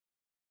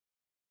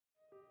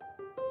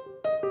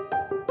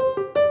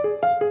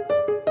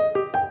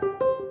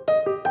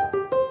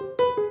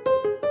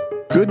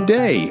Good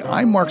day,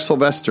 I'm Mark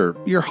Sylvester,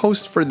 your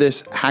host for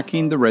this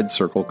Hacking the Red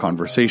Circle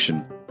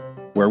conversation,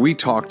 where we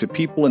talk to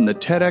people in the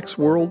TEDx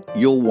world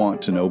you'll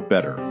want to know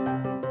better.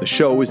 The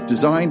show is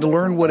designed to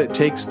learn what it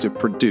takes to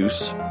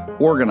produce,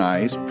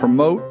 organize,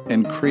 promote,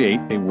 and create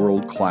a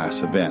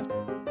world-class event.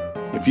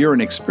 If you're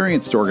an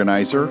experienced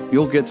organizer,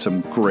 you'll get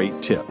some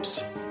great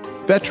tips.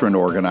 Veteran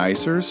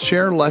organizers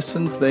share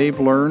lessons they've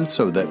learned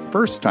so that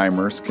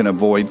first-timers can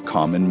avoid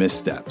common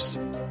missteps.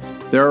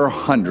 There are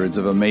hundreds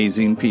of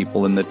amazing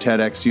people in the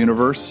TEDx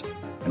universe,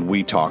 and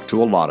we talk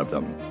to a lot of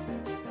them.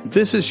 If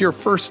this is your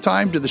first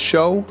time to the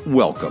show,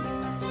 welcome.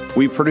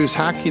 We produce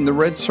Hacking the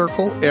Red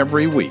Circle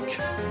every week.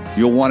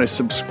 You'll want to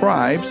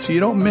subscribe so you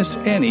don't miss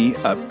any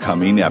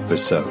upcoming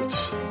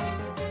episodes.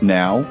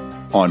 Now,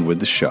 on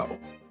with the show.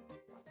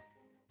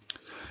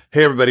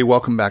 Hey, everybody.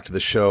 Welcome back to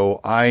the show.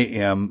 I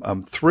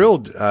am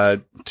thrilled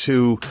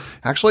to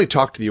actually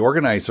talk to the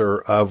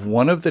organizer of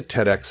one of the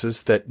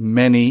TEDx's that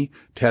many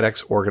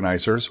TEDx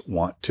organizers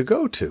want to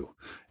go to,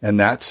 and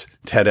that's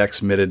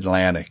TEDx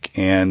Mid-Atlantic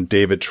and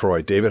David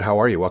Troy. David, how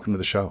are you? Welcome to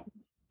the show.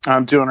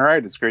 I'm doing all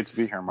right. It's great to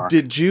be here, Mark.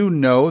 Did you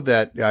know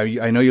that,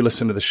 I know you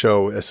listen to the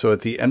show, so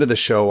at the end of the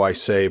show, I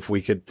say if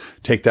we could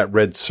take that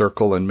red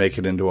circle and make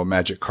it into a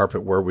magic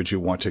carpet, where would you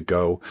want to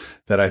go?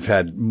 That I've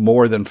had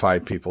more than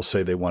 5 people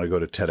say they want to go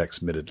to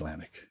TEDx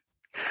Mid-Atlantic.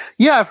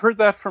 Yeah, I've heard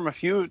that from a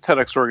few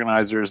TEDx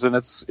organizers, and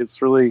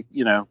it's really,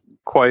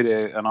 quite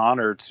an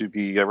honor to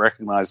be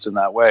recognized in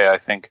that way. I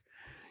think,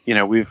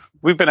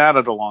 we've been at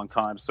it a long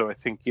time, so I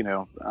think,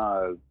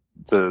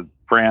 the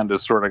brand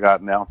has sort of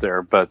gotten out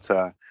there, but,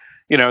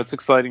 it's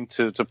exciting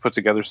to put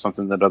together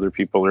something that other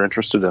people are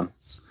interested in.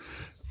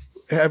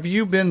 Have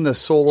you been the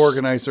sole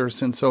organizer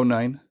since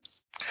 2009?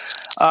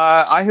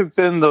 I have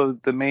been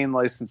the main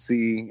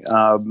licensee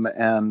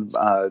and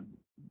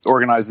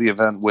organized the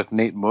event with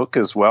Nate Mook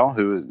as well,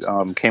 who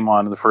came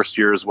on in the first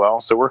year as well.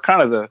 So we're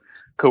kind of the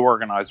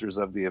co-organizers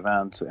of the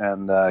event,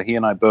 and he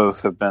and I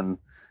both have been,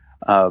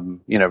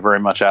 very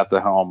much at the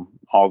helm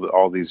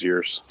all these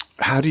years.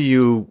 How do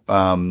you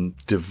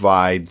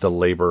divide the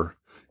labor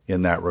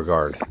in that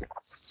regard?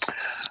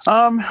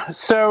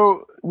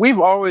 So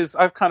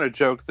I've kind of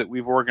joked that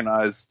we've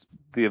organized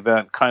the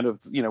event kind of,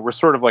 we're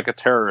sort of like a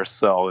terrorist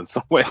cell in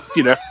some ways,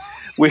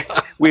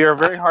 we are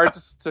very hard to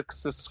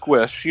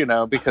squish,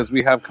 because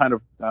we have kind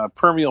of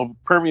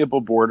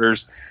permeable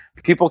borders.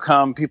 People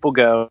come, people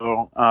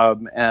go,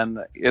 and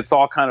it's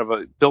all kind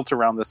of built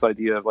around this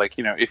idea of like,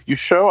 if you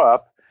show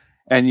up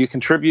and you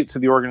contribute to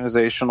the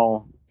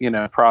organizational,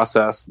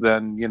 process,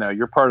 then,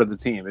 you're part of the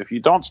team. If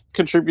you don't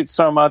contribute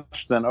so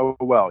much, then, oh,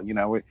 well,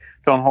 we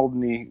don't hold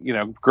any,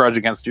 grudge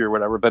against you or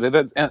whatever, but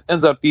it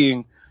ends up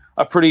being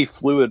a pretty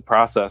fluid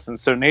process. And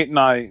so Nate and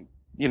I,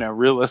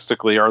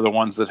 realistically are the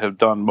ones that have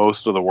done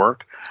most of the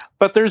work,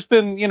 but there's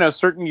been,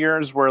 certain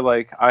years where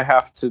like I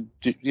have to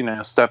do,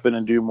 step in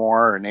and do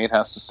more, or Nate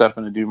has to step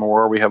in and do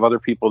more. We have other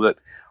people that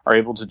are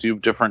able to do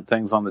different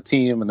things on the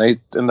team, and they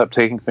end up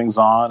taking things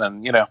on.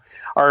 And,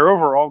 our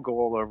overall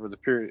goal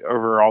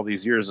over all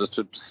these years is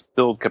to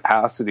build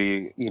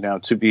capacity,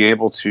 to be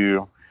able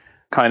to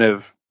kind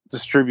of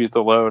distribute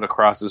the load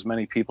across as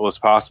many people as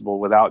possible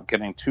without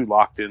getting too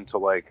locked into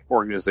like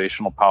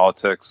organizational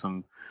politics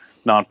and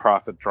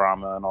nonprofit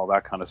drama and all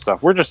that kind of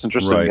stuff. We're just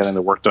interested in getting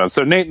the work done.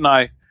 So Nate and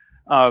I,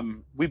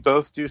 we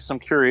both do some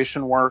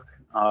curation work.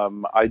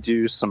 I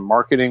do some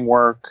marketing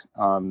work.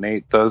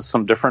 Nate does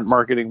some different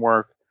marketing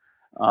work.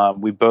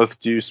 We both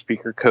do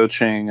speaker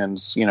coaching and,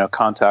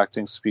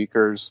 contacting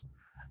speakers.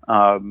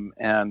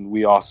 And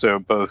we also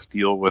both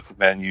deal with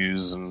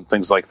venues and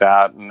things like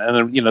that. And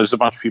then, there's a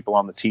bunch of people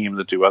on the team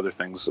that do other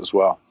things as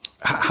well.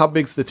 How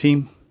big's the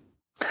team?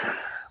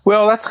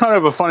 Well, that's kind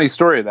of a funny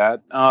story,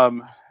 that,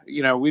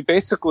 we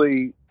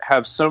basically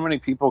have so many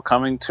people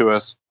coming to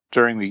us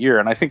during the year,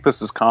 and I think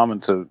this is common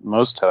to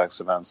most TEDx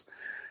events,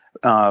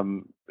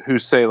 who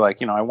say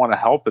like, I want to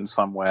help in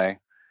some way.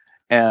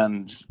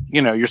 And,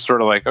 you're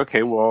sort of like,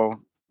 okay,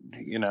 well,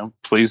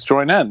 please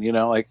join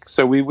in,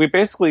 so we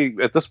basically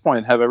at this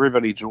point have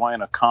everybody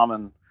join a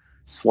common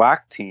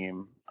Slack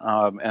team,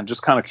 and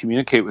just kind of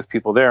communicate with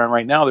people there. And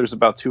right now there's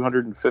about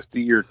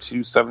 250 or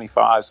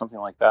 275, something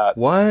like that.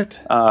 What?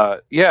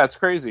 Yeah, it's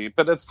crazy,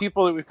 but that's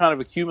people that we've kind of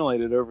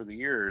accumulated over the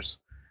years,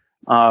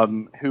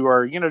 who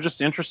are,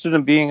 just interested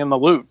in being in the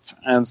loop.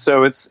 And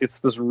so it's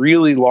this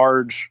really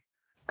large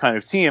kind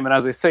of team. And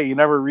as I say, you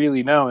never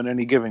really know in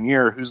any given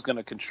year who's going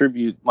to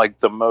contribute like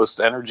the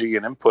most energy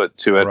and input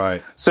to it.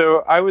 Right. So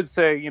I would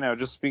say,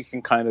 just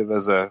speaking kind of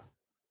as a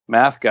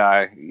math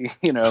guy,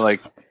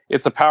 like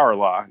it's a power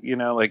law,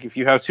 like if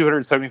you have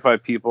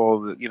 275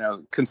 people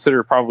that,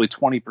 consider probably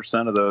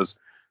 20% of those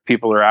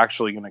people are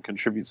actually going to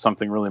contribute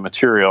something really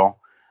material.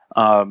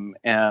 So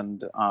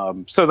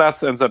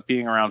that ends up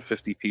being around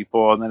 50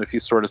 people. And then if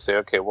you sort of say,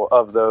 okay, well,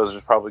 of those,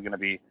 there's probably going to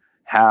be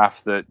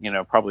half that,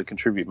 probably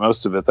contribute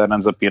most of it. That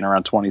ends up being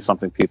around 20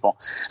 something people.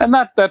 And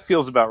that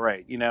feels about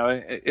right.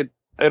 It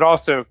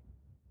also,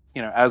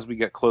 as we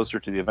get closer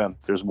to the event,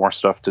 there's more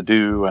stuff to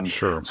do. And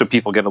sure. So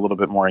people get a little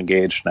bit more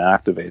engaged and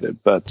activated.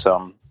 But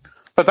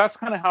But that's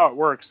kind of how it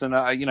works. And,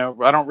 I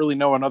don't really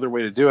know another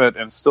way to do it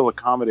and still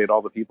accommodate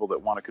all the people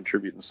that want to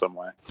contribute in some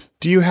way.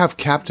 Do you have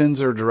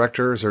captains or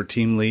directors or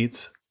team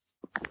leads?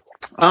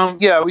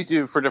 Yeah, we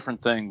do for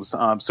different things.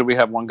 So we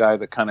have one guy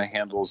that kind of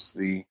handles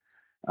the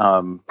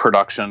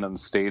production and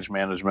stage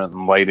management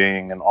and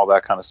lighting and all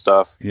that kind of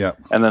stuff. Yeah.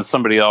 And then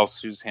somebody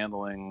else who's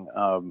handling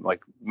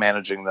like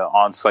managing the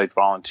on-site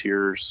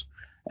volunteers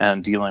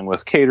and dealing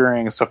with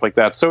catering and stuff like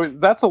that. So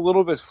that's a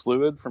little bit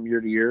fluid from year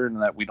to year, in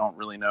that we don't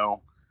really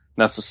know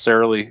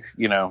necessarily,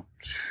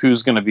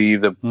 who's going to be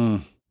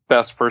the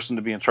best person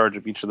to be in charge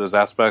of each of those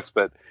aspects.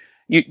 But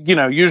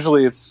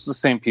usually it's the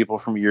same people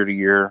from year to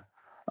year.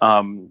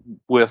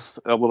 With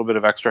a little bit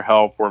of extra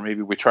help, or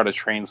maybe we try to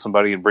train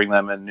somebody and bring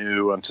them in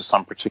new into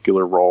some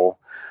particular role.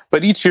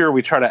 But each year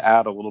we try to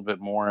add a little bit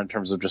more in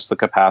terms of just the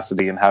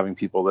capacity and having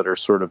people that are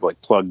sort of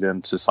like plugged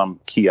into some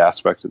key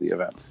aspect of the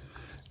event.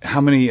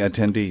 How many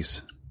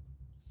attendees?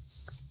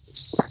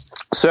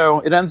 So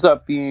it ends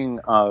up being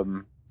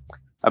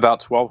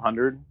about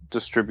 1,200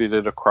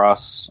 distributed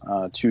across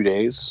 2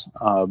 days.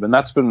 And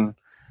that's been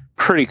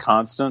pretty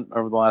constant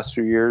over the last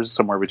few years,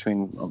 somewhere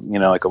between,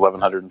 like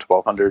 1,100 and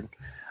 1,200.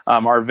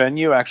 Our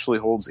venue actually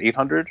holds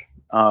 800.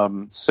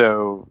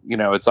 So,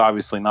 it's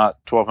obviously not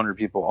 1,200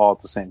 people all at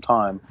the same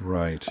time.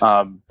 Right.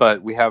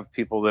 But we have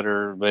people that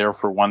are there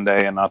for one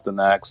day and not the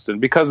next.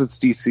 And because it's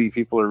DC,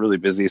 people are really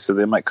busy, so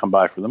they might come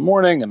by for the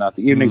morning and not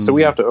the evening. So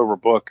we have to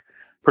overbook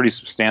pretty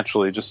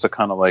substantially just to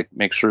kind of like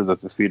make sure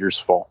that the theater's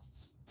full.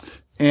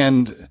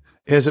 And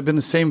has it been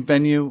the same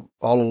venue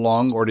all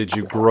along, or did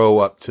you grow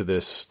up to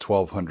this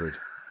 1,200?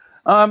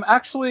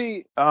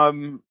 Actually,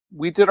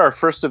 we did our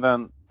first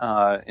event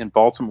in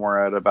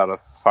Baltimore at about a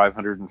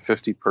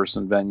 550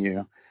 person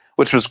venue,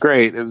 which was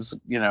great. It was,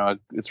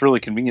 it's really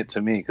convenient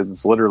to me because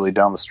it's literally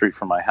down the street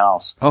from my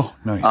house. Oh,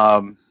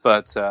 nice.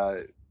 But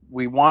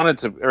we wanted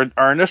to,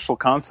 our initial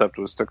concept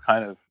was to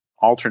kind of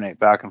alternate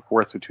back and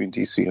forth between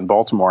DC and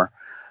Baltimore.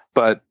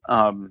 But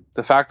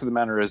the fact of the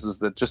matter is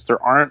that just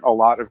there aren't a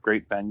lot of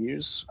great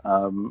venues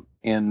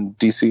in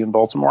DC and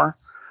Baltimore.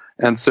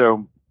 And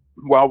so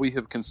while we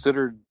have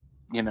considered,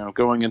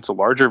 going into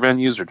larger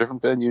venues or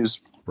different venues,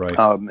 right,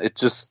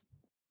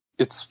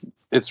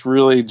 it's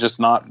really just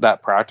not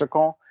that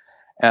practical.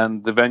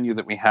 And the venue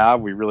that we have,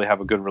 we really have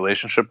a good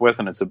relationship with,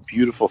 and it's a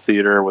beautiful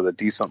theater with a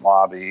decent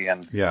lobby.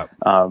 And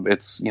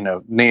it's,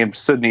 named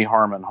Sidney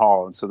Harmon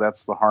Hall. And so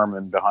that's the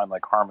Harmon behind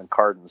like Harman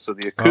Kardon. So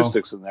the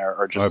acoustics in there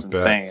are just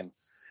insane.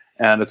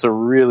 And it's a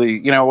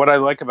really, what I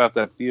like about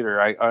that theater,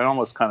 I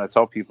almost kind of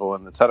tell people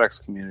in the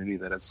TEDx community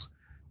that it's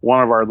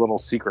one of our little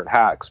secret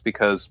hacks,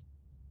 because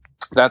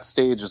that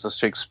stage is a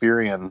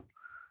Shakespearean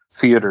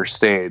theater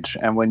stage,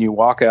 and when you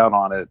walk out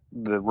on it,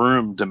 the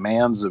room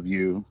demands of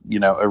you,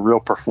 a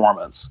real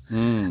performance,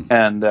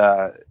 and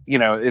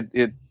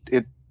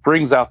it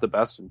brings out the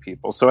best in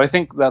people. So I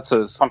think that's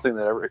something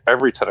that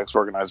every TEDx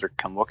organizer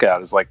can look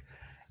at, is like,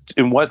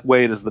 in what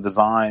way does the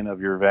design of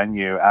your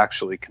venue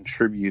actually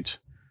contribute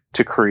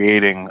to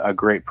creating a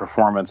great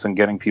performance and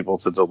getting people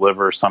to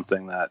deliver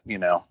something that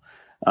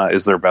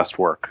is their best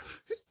work.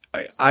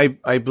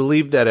 I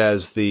believe that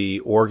as the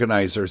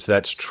organizers,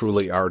 that's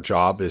truly our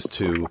job, is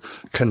to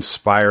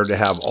conspire to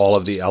have all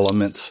of the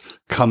elements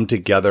come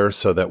together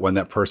so that when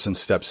that person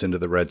steps into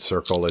the red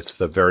circle, it's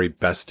the very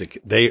best.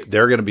 They're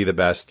going to be the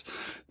best.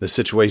 The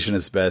situation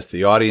is best.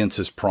 The audience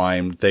is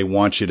primed. They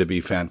want you to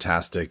be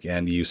fantastic,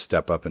 and you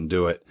step up and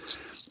do it.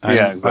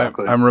 Yeah,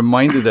 exactly. I'm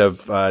reminded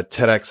of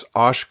TEDx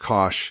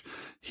Oshkosh.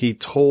 He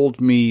told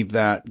me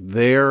that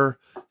their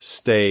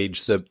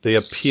stage, the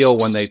appeal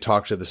when they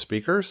talk to the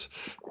speakers,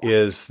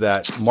 is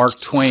that Mark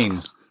Twain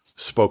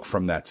spoke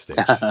from that stage,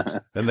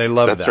 and they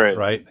love that,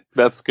 right?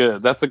 That's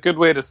good. That's a good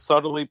way to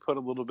subtly put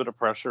a little bit of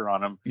pressure on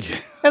them. Yeah.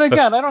 And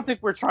again, I don't think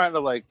we're trying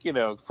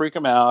to freak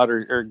them out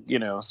or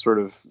sort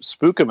of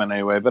spook them in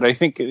any way, but I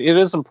think it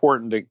is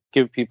important to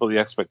give people the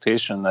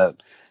expectation that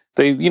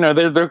they're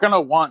going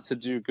to want to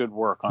do good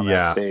work on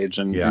that stage,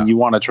 and you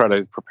want to try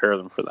to prepare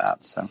them for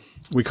that. So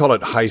we call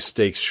it high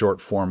stakes short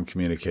form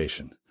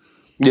communication.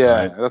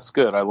 Yeah, right? That's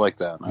good. I like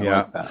that. I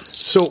like that.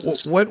 So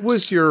what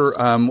was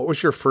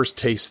your first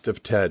taste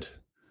of TED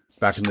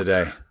back in the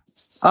day?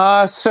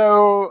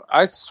 So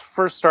I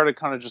first started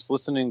kind of just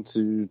listening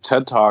to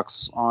TED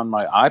Talks on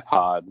my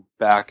iPod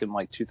back in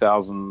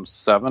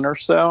 2007 or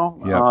so.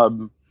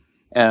 Yeah.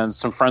 And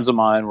some friends of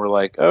mine were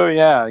like, oh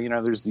yeah,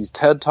 there's these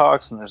TED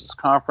Talks and there's this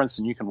conference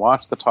and you can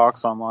watch the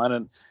talks online.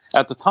 And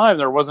at the time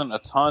there wasn't a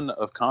ton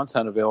of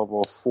content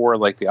available for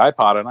the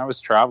iPod. And I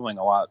was traveling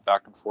a lot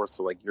back and forth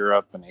to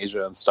Europe and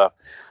Asia and stuff.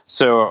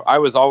 So I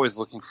was always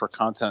looking for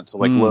content to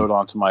load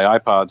onto my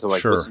iPod to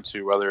listen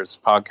to, whether it's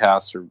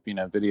podcasts or,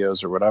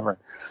 videos or whatever.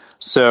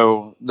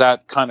 So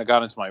that kind of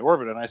got into my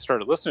orbit and I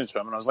started listening to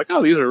them and I was like,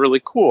 oh, these are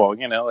really cool,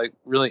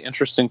 really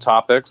interesting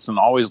topics, and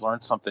always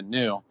learned something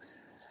new.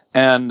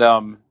 And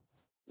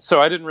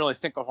so I didn't really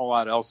think a whole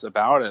lot else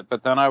about it.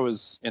 But then I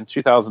was in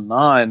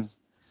 2009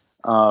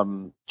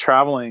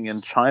 traveling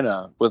in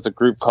China with a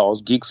group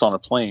called Geeks on a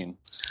Plane.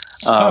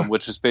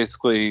 which is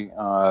basically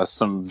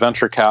some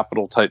venture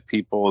capital type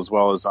people as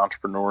well as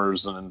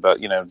entrepreneurs and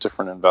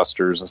different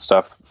investors and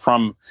stuff.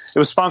 It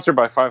was sponsored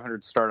by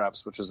 500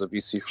 Startups, which is a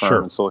VC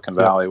firm in Silicon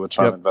Valley, which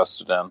I'm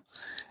invested in.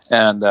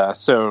 And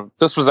so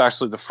this was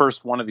actually the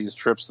first one of these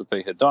trips that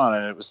they had done,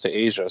 and it was to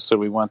Asia. So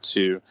we went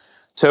to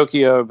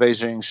Tokyo,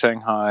 Beijing,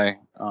 Shanghai.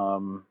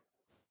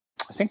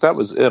 I think that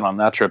was it on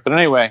that trip. But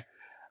anyway,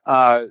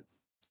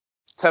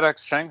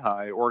 TEDx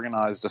Shanghai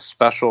organized a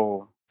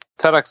special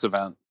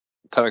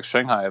TEDx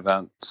Shanghai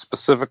event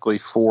specifically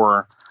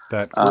for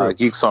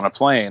Geeks on a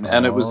Plane.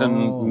 And it was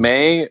in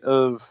May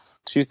of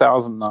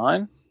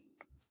 2009,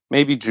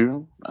 maybe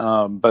June.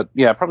 But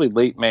yeah, probably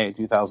late May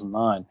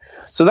 2009.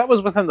 So that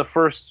was within the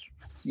first,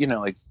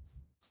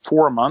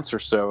 4 months or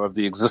so of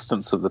the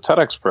existence of the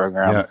TEDx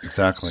program. Yeah,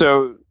 exactly.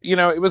 So,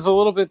 it was a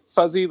little bit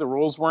fuzzy. The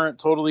rules weren't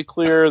totally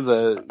clear.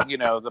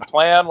 The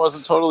plan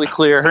wasn't totally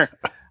clear.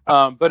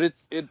 But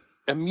it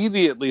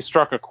immediately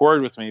struck a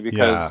chord with me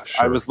because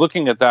I was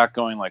looking at that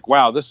going like,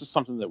 wow, this is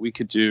something that we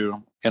could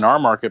do in our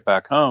market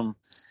back home.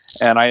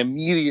 And I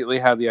immediately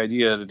had the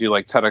idea to do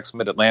like TEDx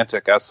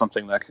Mid-Atlantic as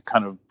something that could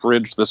kind of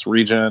bridge this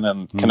region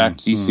and connect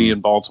DC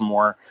and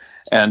Baltimore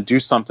and do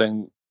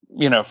something.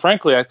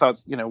 Frankly, I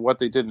thought, what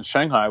they did in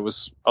Shanghai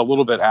was a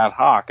little bit ad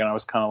hoc. And I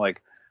was kind of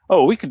like,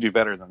 oh, we could do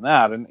better than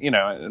that. And,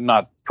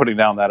 not putting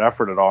down that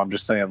effort at all. I'm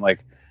just saying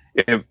like,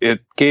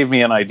 it gave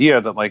me an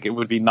idea that like, it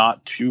would be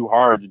not too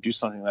hard to do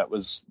something that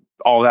was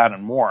all that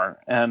and more.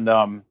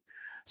 And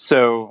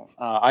so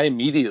I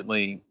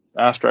immediately,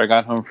 after I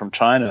got home from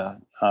China,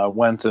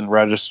 went and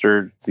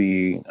registered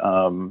the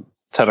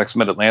TEDx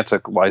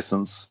Mid-Atlantic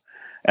license.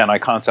 And I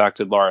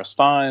contacted Laura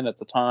Stein at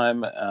the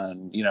time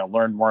and,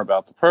 learned more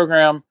about the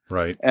program.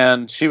 Right.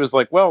 And she was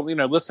like, well,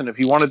 listen, if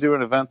you want to do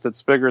an event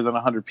that's bigger than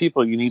 100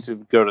 people, you need to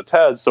go to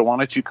TED. So why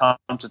don't you come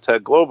to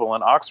TED Global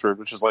in Oxford,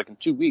 which is like in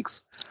 2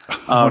 weeks.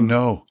 Oh,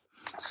 no.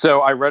 So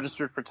I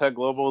registered for TED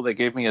Global. They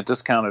gave me a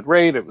discounted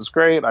rate. It was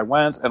great. I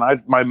went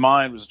and my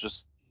mind was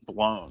just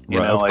blown.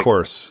 Of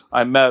course.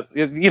 I met,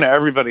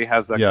 everybody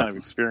has that kind of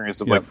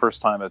experience of like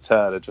first time at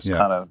TED. It just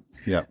kind of,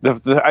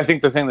 I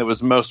think the thing that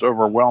was most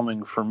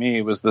overwhelming for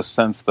me was the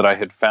sense that I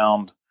had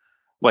found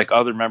like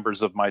other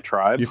members of my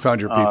tribe. You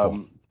found your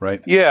people,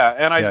 right? Yeah.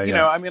 And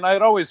I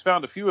had always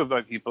found a few of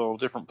my people in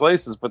different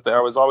places, but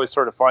I was always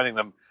sort of finding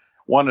them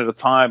one at a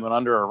time and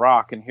under a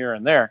rock and here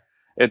and there.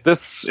 In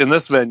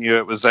this venue,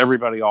 it was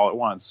everybody all at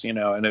once,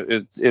 and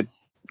it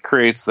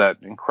creates that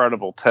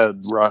incredible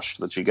TED rush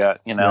that you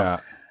get,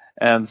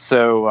 And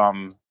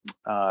so,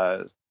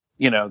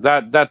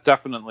 that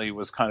definitely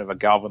was kind of a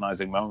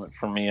galvanizing moment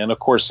for me. And of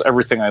course,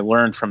 everything I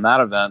learned from that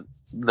event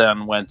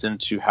then went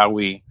into how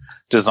we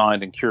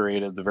designed and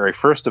curated the very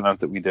first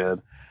event that we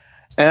did.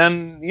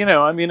 And, in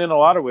a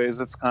lot of ways,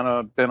 it's kind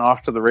of been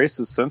off to the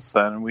races since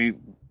then.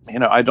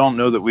 And I don't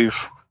know that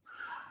we've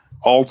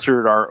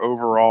altered our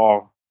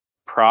overall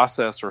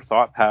process or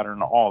thought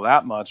pattern all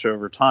that much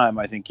over time.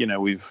 I think,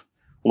 we've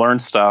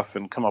learned stuff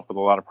and come up with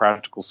a lot of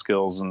practical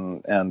skills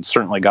and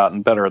certainly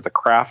gotten better at the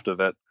craft of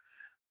it.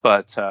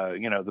 But,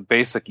 the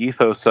basic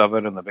ethos of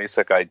it and the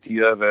basic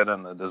idea of it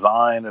and the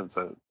design of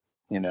the,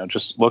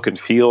 just look and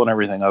feel and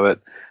everything of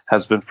it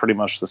has been pretty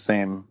much the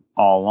same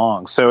all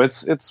along. So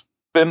it's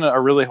been a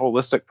really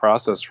holistic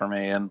process for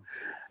me. And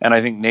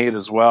I think Nate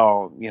as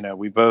well,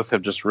 we both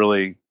have just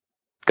really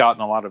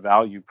gotten a lot of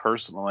value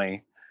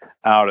personally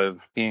out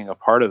of being a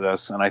part of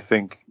this. And I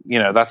think,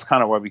 that's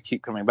kind of why we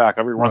keep coming back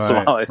every once in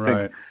a while. I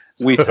think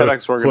we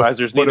TEDx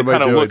organizers need to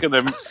kind of look in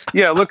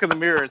the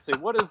mirror and say,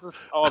 what is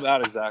this all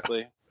about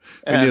exactly?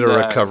 We need a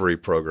recovery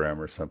program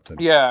or something.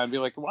 Yeah. And be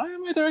like, why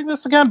am I doing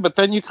this again? But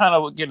then you kind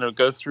of,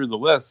 go through the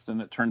list and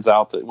it turns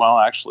out that, well,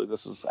 actually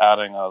this is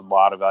adding a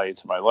lot of value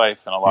to my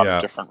life in a lot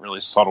of different,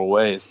 really subtle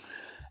ways.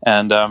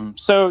 And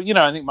so,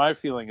 I think my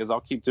feeling is I'll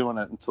keep doing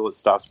it until it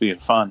stops being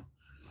fun.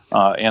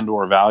 And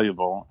or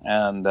valuable,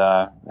 and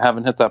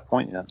haven't hit that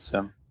point yet.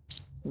 So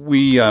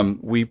we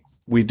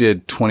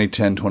did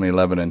 2010,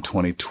 2011, and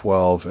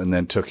 2012, and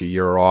then took a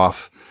year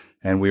off.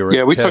 And we were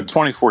we took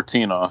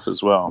 2014 off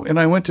as well. And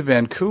I went to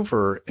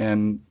Vancouver,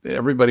 and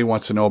everybody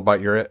wants to know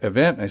about your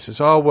event. And I says,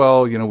 oh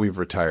well, we've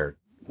retired.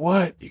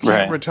 What? You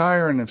can't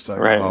retire? And it's like,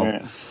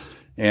 right.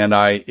 And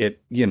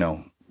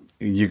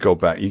you go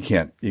back. You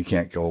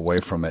can't go away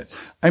from it.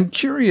 I'm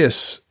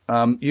curious.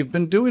 You've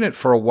been doing it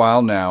for a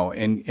while now,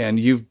 and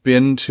you've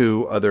been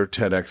to other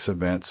TEDx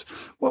events.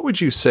 What would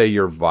you say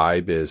your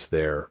vibe is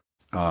there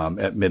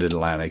at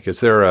Mid-Atlantic?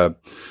 Is there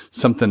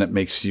something that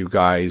makes you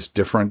guys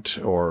different,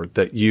 or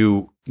that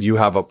you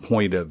have a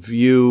point of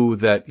view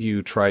that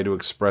you try to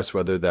express,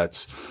 whether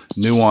that's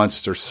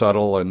nuanced or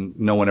subtle and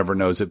no one ever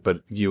knows it,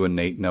 but you and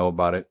Nate know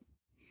about it?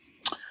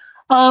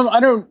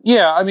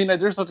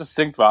 There's a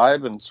distinct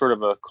vibe and sort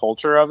of a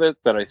culture of it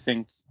that I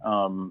think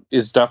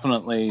is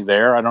definitely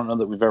there. I don't know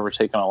that we've ever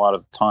taken a lot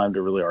of time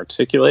to really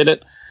articulate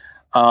it.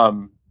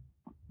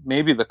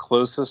 Maybe the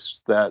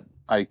closest that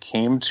I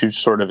came to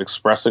sort of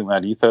expressing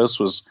that ethos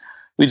was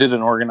we did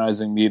an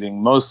organizing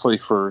meeting mostly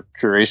for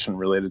curation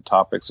related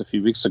topics a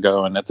few weeks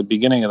ago. And at the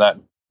beginning of that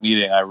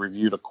meeting, I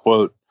reviewed a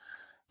quote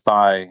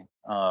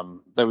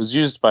that was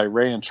used by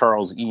Ray and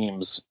Charles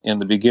Eames in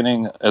the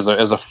beginning as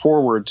a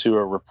forward to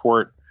a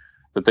report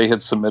that they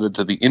had submitted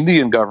to the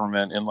Indian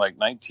government in like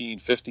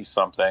 1950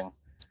 something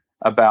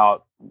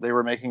about they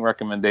were making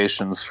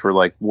recommendations for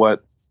like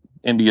what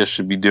India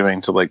should be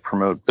doing to like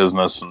promote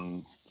business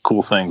and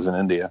cool things in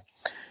India.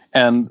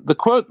 And the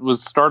quote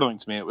was startling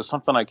to me. It was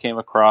something I came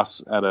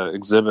across at an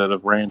exhibit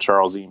of Ray and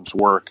Charles Eames'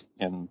 work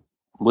in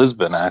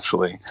Lisbon,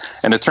 actually.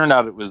 And it turned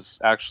out it was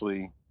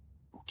actually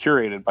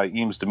curated by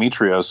Eames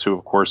Demetrios, who,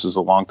 of course, is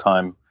a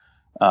longtime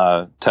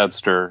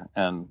TEDster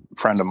and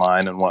friend of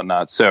mine and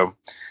whatnot. So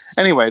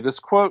anyway, this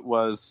quote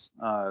was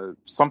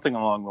something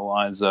along the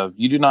lines of,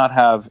 you do not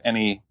have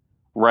any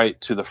right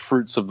to the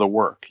fruits of the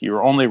work.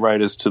 Your only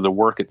right is to the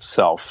work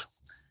itself.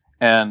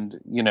 And,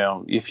 you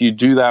know, if you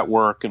do that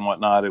work and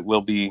whatnot, it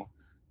will be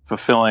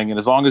fulfilling. And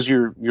as long as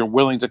you're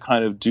willing to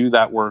kind of do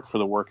that work for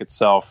the work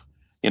itself,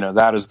 you know,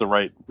 that is the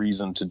right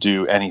reason to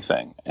do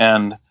anything.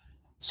 And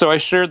so I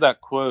shared that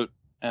quote.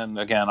 And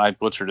again, I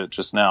butchered it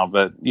just now,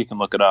 but you can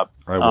look it up.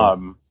 I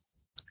will.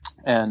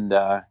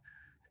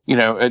 You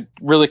know, it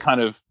really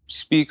kind of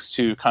speaks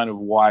to kind of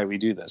why we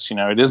do this. You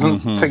know, it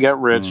isn't to get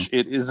rich.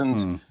 It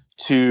isn't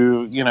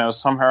to, you know,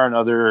 somehow or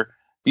another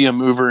be a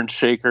mover and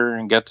shaker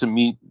and get to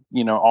meet,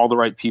 you know, all the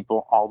right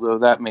people, although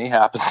that may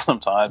happen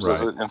sometimes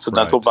as an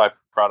incidental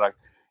byproduct.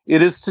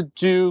 It is to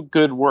do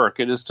good work.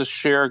 It is to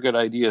share good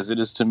ideas.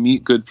 It is to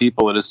meet good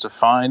people. It is to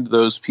find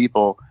those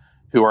people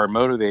who are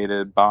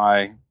motivated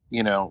by,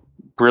 you know,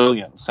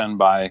 brilliance and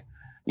by,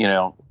 you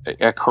know,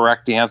 a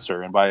correct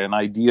answer and by an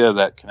idea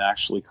that can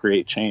actually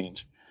create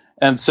change.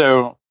 And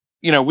so,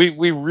 you know,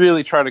 we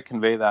really try to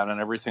convey that in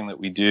everything that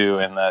we do,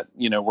 and that,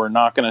 you know, we're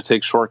not going to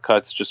take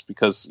shortcuts just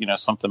because, you know,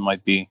 something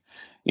might be,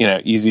 you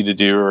know, easy to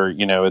do, or,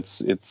 you know,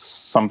 it's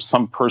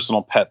some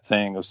personal pet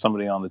thing of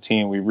somebody on the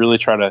team. We really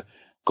try to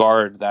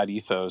guard that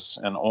ethos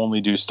and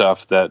only do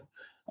stuff that,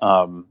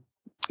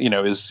 you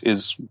know,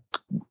 is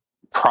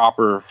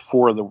proper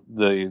for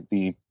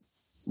the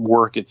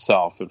work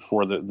itself and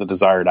for the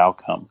desired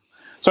outcome.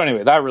 So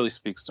anyway, that really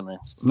speaks to me.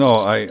 No,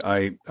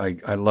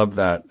 I love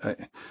that.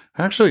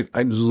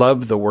 I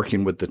love the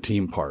working with the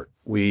team part.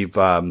 We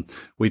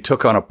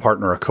took on a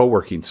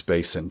co-working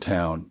space in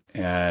town,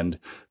 and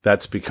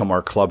that's become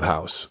our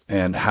clubhouse,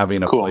 and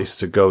having a place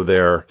to go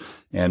there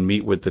and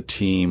meet with the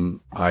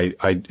team.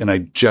 I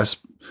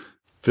just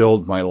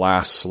filled my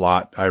last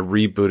slot. I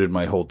rebooted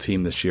my whole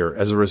team this year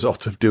as a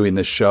result of doing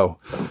this show.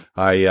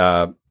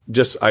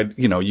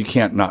 You know, you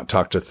can't not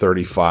talk to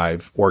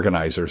 35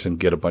 organizers and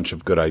get a bunch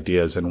of good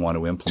ideas and want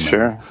to implement.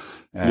 Sure.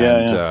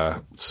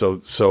 And,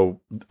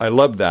 so I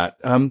love that.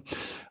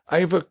 I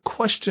have a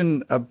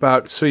question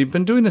about, so you've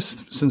been doing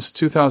this since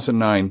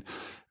 2009,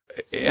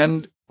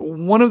 and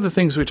one of the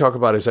things we talk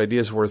about is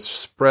ideas worth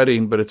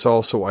spreading, but it's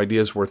also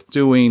ideas worth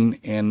doing.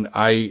 And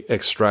I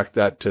extract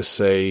that to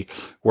say,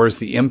 where's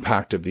the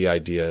impact of the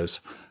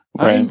ideas?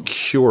 Right. I'm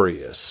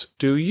curious.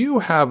 Do you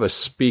have a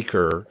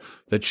speaker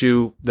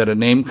that a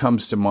name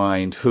comes to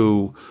mind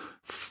who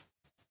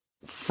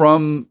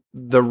from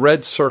the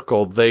Red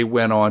Circle, they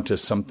went on to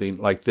something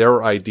like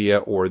their idea,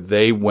 or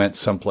they went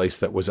someplace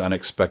that was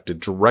unexpected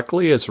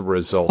directly as a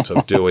result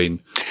of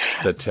doing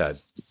the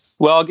TED?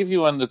 Well, I'll give you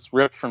one that's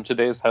ripped from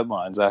today's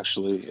headlines,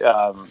 actually.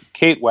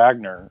 Kate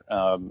Wagner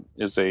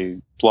is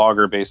a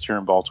blogger based here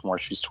in Baltimore.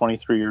 She's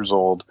 23 years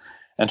old,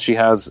 and she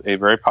has a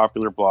very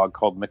popular blog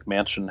called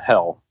McMansion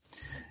Hell.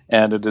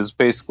 And it is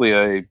basically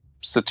a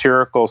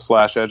satirical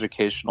 /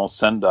 educational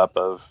send up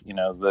of, you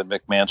know, the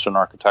McMansion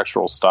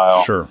architectural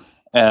style. Sure.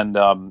 And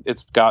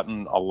it's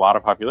gotten a lot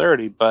of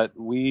popularity, but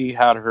we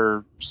had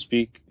her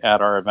speak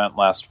at our event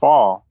last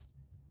fall.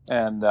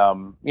 And,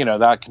 you know,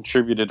 that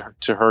contributed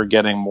to her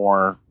getting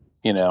more,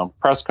 you know,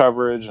 press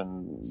coverage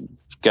and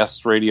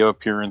guest radio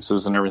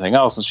appearances and everything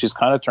else. And she's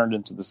kind of turned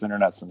into this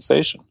internet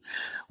sensation.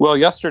 Well,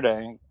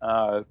 yesterday,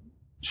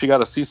 she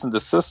got a cease and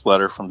desist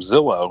letter from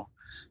Zillow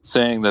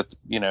saying that,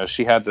 you know,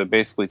 she had to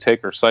basically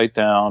take her site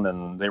down,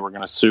 and they were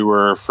going to sue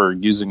her for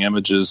using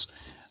images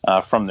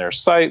from their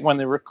site when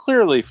they were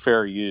clearly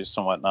fair use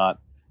and whatnot.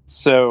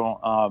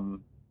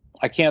 So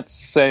I can't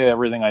say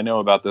everything I know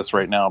about this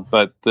right now,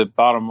 but the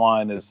bottom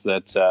line is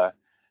that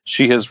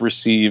she has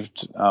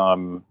received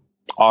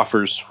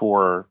offers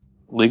for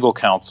legal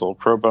counsel,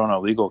 pro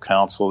bono legal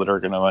counsel, that are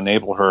going to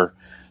enable her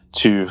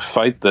to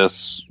fight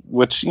this,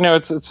 which, you know,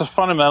 it's a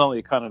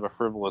fundamentally kind of a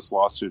frivolous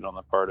lawsuit on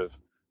the part of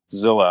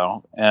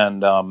Zillow.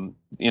 And,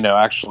 you know,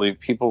 actually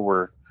people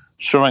were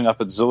showing up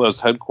at Zillow's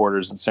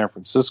headquarters in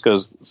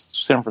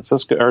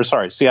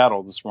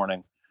Seattle this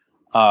morning,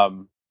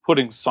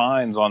 putting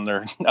signs on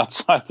their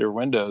outside their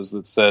windows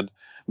that said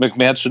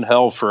McMansion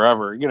Hell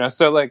forever. You know,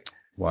 so like,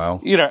 wow,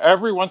 you know,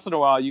 every once in a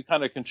while you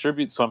kind of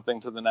contribute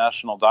something to the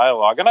national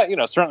dialogue, and you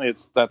know, certainly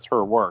that's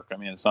her work. I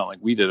mean, it's not like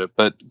we did it,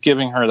 but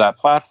giving her that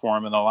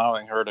platform and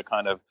allowing her to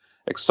kind of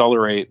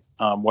accelerate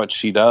what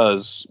she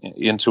does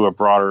into a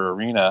broader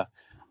arena,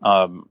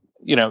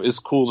 you know, is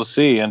cool to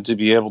see, and to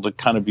be able to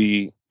kind of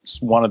be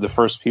one of the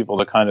first people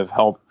to kind of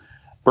help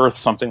birth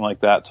something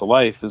like that to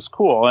life is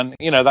cool. And,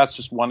 that's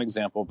just one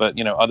example. But,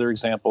 other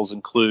examples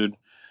include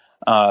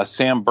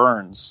Sam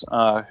Burns,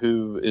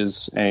 who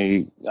is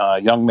a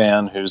young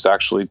man who's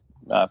actually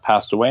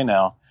passed away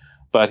now.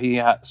 But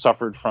he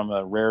suffered from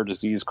a rare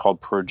disease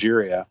called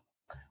progeria,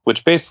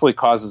 which basically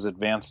causes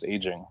advanced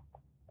aging.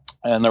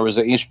 And there was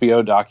an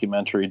HBO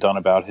documentary done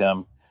about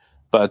him.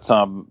 But,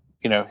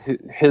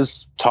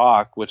 his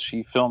talk, which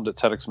he filmed at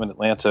TEDx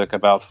Mid-Atlantic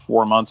about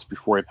 4 months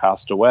before he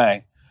passed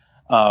away,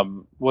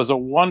 was a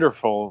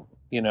wonderful,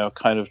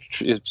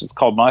 it's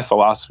called My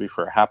Philosophy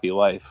for a Happy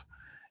Life.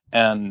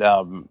 And,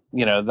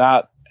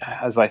 that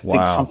has, I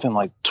think, something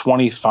like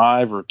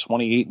 25 or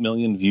 28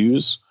 million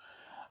views.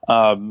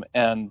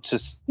 And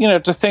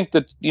to think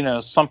that,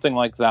 something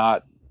like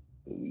that,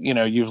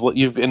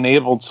 you've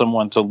enabled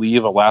someone to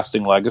leave a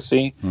lasting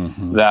legacy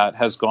that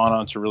has gone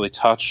on to really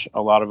touch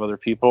a lot of other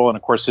people. And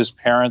of course, his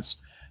parents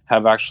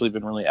have actually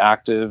been really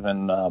active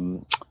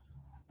in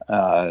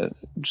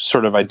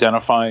sort of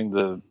identifying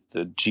the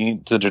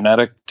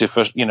genetic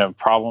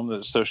problem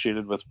that's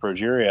associated with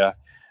progeria.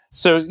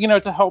 So,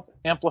 to help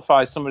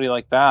amplify somebody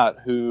like that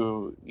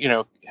who,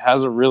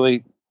 has a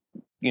really,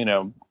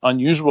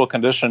 unusual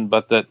condition,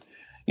 but that,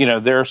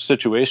 their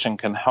situation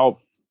can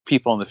help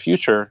people in the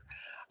future,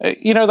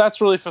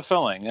 that's really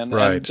fulfilling. And,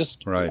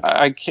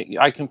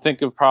 I can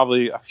think of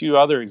probably a few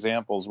other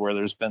examples where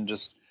there's been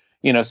just,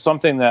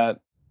 something that,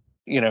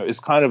 is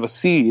kind of a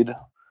seed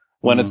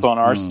when it's on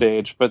our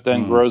stage, but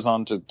then grows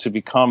on to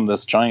become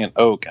this giant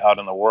oak out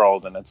in the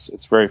world. And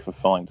it's very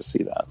fulfilling to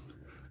see that.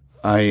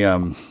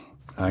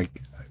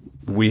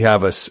 We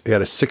had a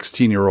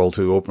 16-year-old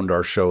who opened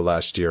our show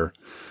last year,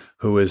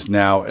 who is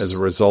now, as a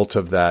result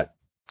of that,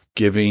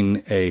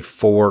 giving a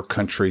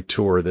 4-country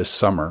tour this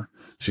summer.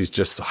 She's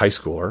just a high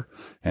schooler,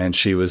 and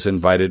she was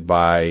invited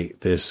by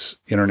this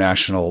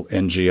international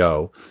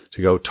NGO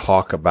to go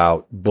talk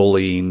about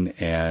bullying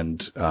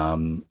and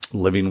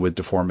living with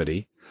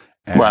deformity.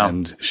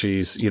 And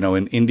she's,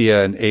 in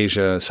India and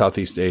Asia,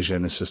 Southeast Asia,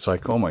 and it's just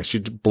like, oh my,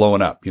 she's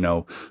blowing up,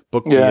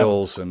 book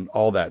deals and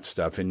all that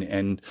stuff.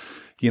 And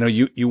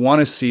you want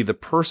to see the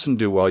person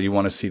do well. You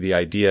want to see the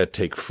idea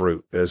take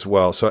fruit as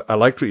well. So I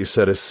liked what you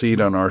said, a seed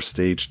on our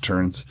stage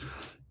turns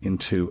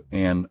into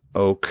an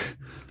oak.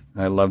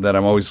 I love that.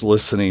 I'm always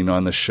listening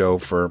on the show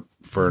for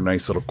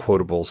nice little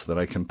quotables that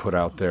I can put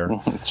out there.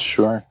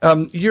 Sure.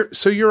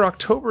 Your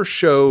October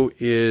show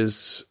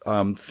is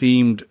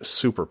themed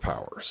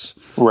superpowers.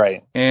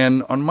 Right.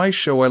 And on my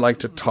show, I like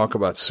to talk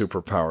about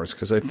superpowers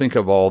because I think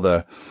of all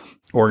the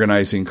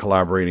organizing,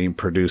 collaborating,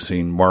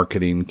 producing,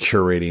 marketing,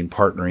 curating,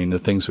 partnering, the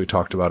things we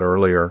talked about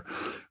earlier,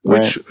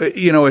 which,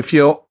 if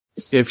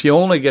you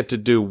only get to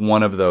do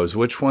one of those,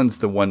 which one's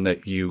the one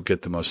that you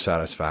get the most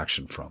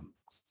satisfaction from?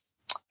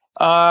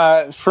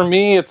 For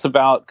me, it's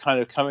about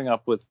kind of coming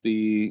up with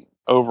the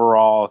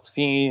overall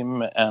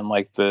theme and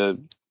like the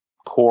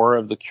core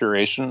of the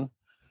curation.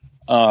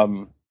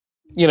 And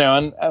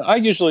I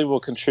usually will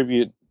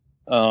contribute,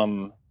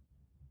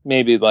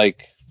 maybe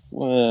like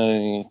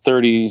 30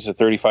 to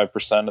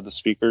 35% of the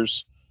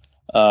speakers,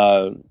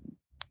 for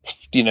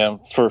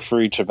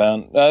each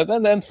event.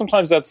 Then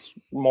sometimes that's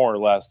more or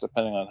less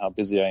depending on how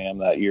busy I am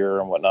that year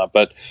and whatnot.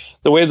 But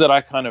the way that I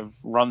kind of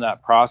run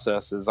that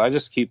process is I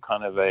just keep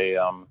kind of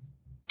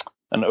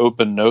an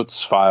open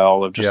notes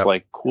file of just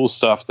like cool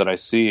stuff that I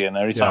see. And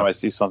every time I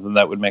see something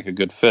that would make a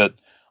good fit,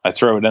 I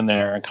throw it in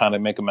there and kind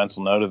of make a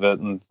mental note of it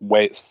and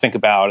think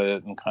about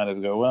it and kind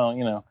of go,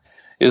 well,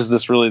 is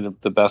this really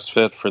the best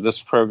fit for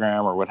this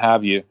program or what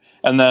have you?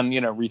 And then,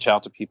 reach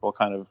out to people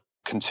kind of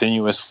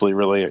continuously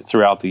really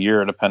throughout the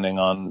year, depending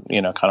on,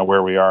 kind of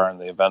where we are in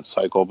the event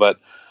cycle. But,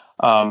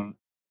 to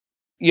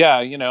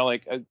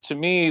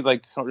me,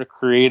 like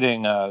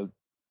creating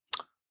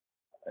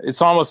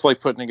it's almost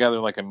like putting together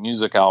like a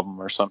music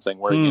album or something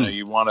where,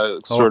 you want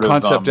to sort of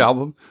concept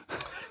album.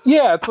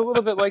 Yeah, it's a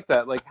little bit like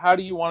that. Like, how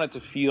do you want it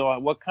to feel?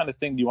 What kind of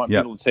thing do you want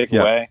people to take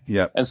away?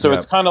 And so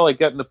it's kind of like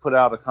getting to put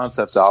out a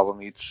concept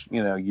album each,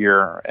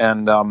 year.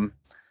 And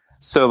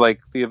so like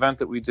the event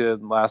that we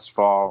did last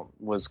fall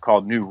was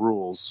called New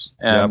Rules.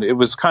 And it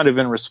was kind of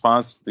in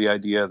response to the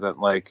idea that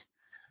like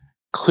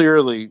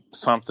clearly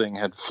something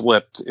had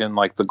flipped in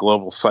like the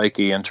global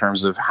psyche in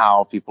terms of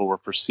how people were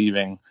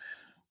perceiving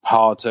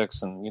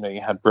politics. And,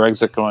 you had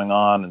Brexit going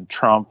on and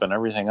Trump and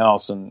everything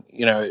else. And,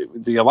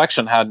 the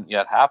election hadn't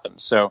yet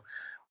happened. So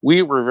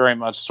we were very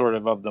much sort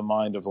of the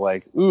mind of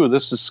like, ooh,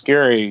 this is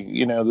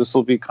scary. This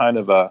will be kind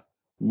of a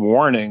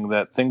warning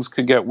that things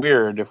could get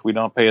weird if we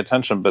don't pay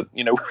attention. But,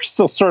 we're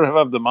still sort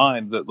of the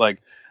mind that like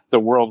the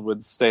world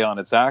would stay on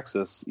its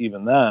axis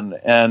even then.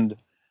 And,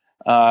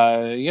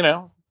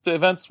 the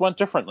events went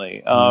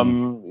differently.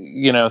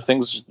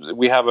 Things,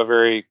 we have a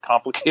very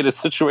complicated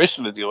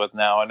situation to deal with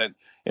now. And it,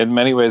 in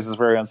many ways is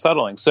very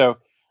unsettling. So,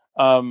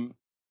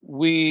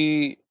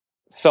 we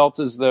felt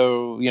as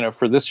though,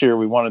 for this year,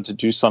 we wanted to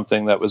do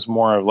something that was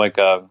more of like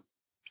a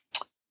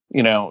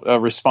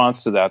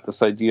response to that,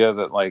 this idea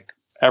that like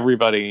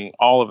everybody,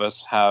 all of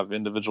us have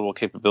individual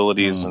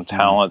capabilities and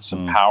talents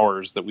and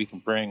powers that we can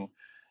bring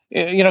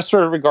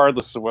sort of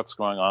regardless of what's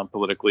going on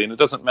politically. And it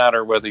doesn't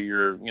matter whether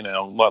you're,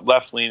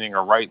 left leaning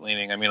or right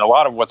leaning. I mean, a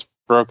lot of what's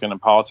broken in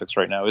politics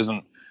right now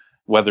isn't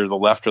whether the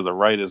left or the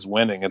right is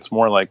winning. It's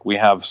more like we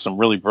have some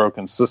really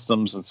broken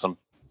systems and some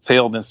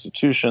failed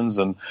institutions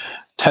and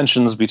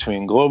tensions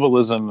between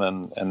globalism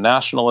and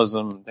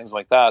nationalism and things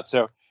like that.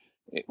 So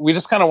we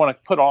just kind of want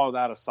to put all of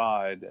that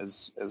aside,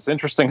 as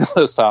interesting as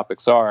those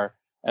topics are,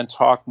 and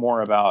talk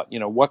more about,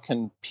 what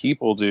can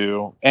people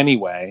do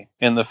anyway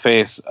in the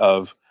face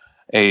of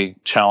a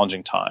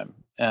challenging time.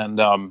 And,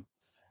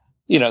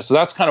 so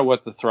that's kind of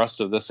what the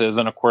thrust of this is.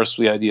 And of course,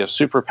 the idea of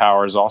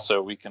superpowers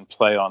also, we can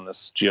play on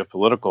this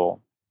geopolitical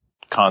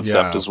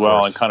concept as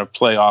well, and kind of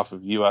play off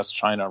of US,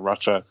 China,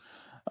 Russia,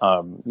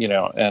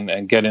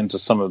 and get into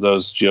some of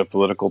those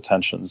geopolitical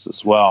tensions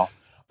as well.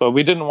 But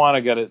we didn't want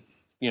to get it,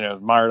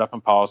 mired up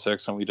in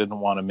politics, and we didn't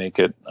want to make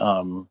it,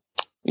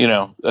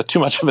 too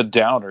much of a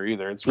downer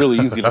either. It's really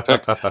easy to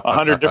pick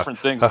 100 different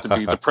things to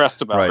be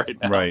depressed about right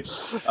now. Right.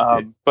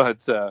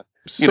 But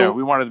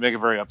we wanted to make it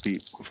very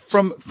upbeat.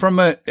 From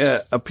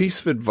a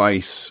piece of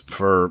advice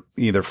for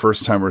either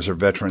first timers or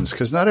veterans,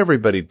 because not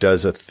everybody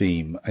does a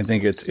theme. I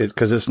think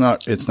because it's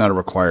not a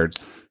required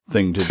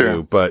thing to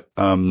do, but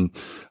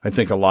I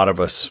think a lot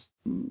of us,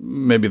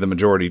 maybe the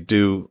majority,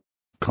 do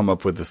come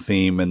up with a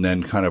theme and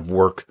then kind of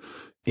work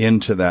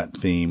into that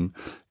theme.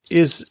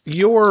 Is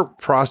your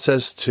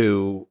process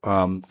to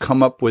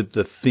come up with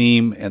the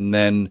theme and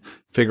then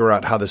figure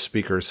out how the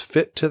speakers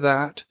fit to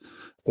that?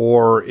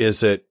 Or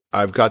is it,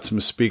 I've got some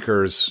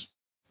speakers,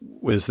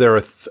 is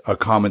there a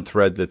common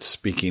thread that's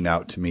speaking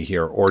out to me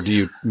here? Or do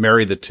you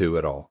marry the two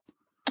at all?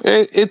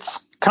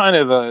 It's kind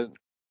of a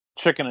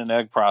chicken and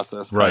egg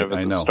process kind of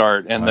at the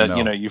start.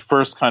 And you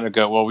first kind of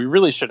go, well, we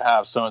really should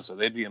have so-and-so.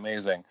 They'd be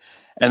amazing.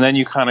 And then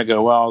you kind of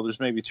go, well, there's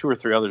maybe 2 or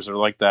 3 others that are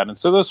like that. And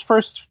so those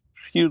first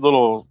few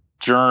little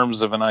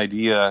germs of an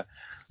idea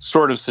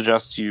sort of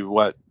suggest to you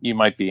what you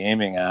might be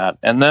aiming at.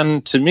 And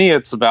then to me,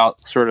 it's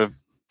about sort of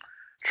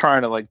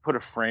trying to put a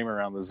frame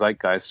around the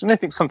zeitgeist. And I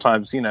think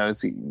sometimes,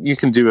 you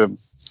can do a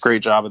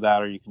great job of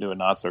that, or you can do a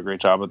not so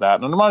great job of that.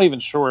 And I'm not even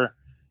sure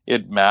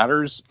it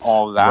matters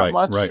all that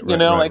much.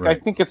 I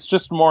think it's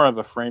just more of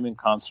a framing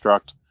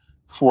construct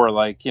for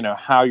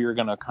how you're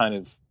going to kind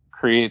of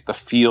create the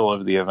feel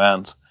of the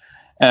event.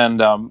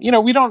 And,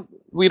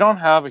 we don't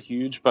have a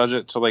huge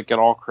budget to get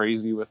all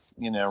crazy with,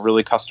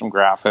 really custom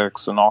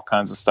graphics and all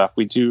kinds of stuff.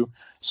 We do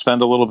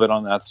spend a little bit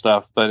on that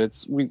stuff, but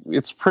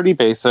it's pretty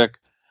basic.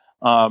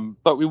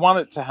 But we want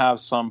it to have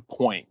some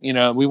point,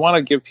 we want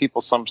to give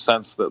people some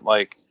sense that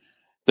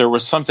there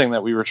was something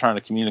that we were trying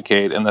to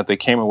communicate and that they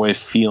came away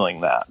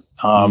feeling that.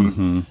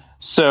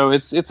 So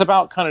it's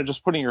about kind of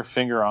just putting your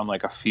finger on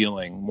a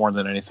feeling more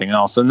than anything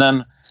else. And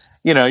then,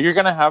 you're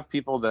going to have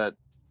people that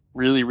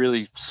really,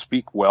 really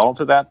speak well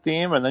to that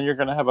theme. And then you're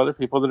going to have other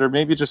people that are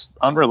maybe just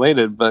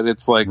unrelated, but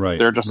it's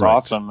they're just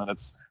awesome and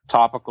it's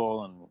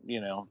topical and,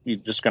 you're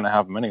just going to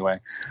have them anyway.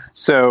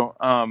 So,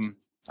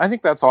 I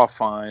think that's all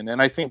fine.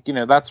 And I think,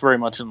 that's very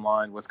much in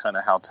line with kind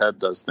of how TED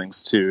does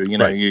things too.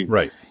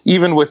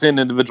 Even within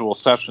individual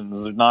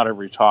sessions, not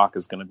every talk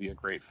is going to be a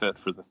great fit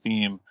for the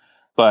theme,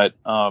 but,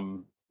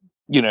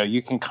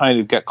 you can kind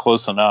of get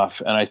close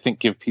enough and I think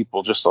give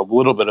people just a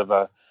little bit of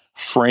a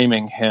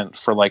framing hint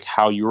for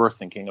how you're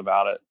thinking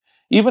about it,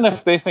 even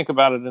if they think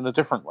about it in a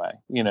different way.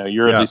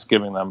 You're at least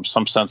giving them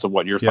some sense of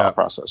what your thought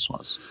process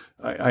was.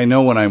 I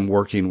know when I'm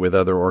working with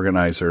other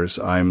organizers,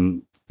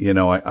 I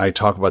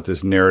talk about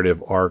this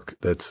narrative arc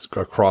that's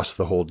across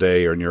the whole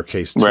day, or in your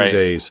case, 2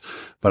 days,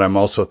 but I'm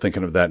also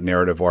thinking of that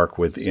narrative arc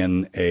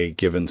within a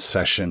given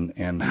session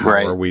and how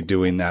are we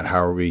doing that? How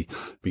are we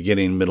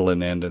beginning, middle,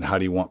 and end? And how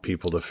do you want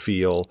people to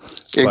feel?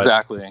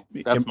 Exactly.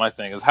 That's my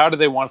thing is how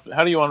do you want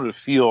them to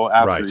feel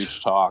after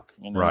each talk?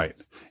 Right.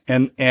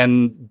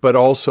 But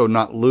also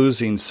not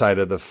losing sight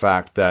of the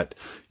fact that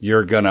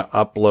you're going to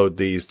upload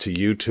these to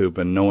YouTube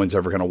and no one's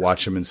ever going to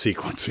watch them in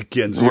sequence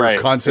again. So your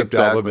concept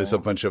album is a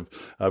bunch of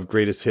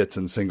greatest hits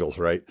and singles,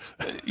 right?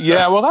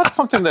 Yeah. Well, that's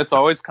something that's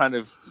always kind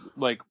of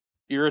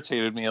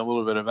irritated me a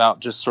little bit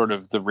about just sort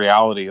of the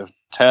reality of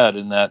TED,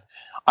 in that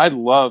I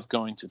love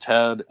going to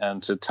TED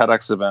and to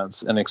TEDx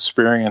events and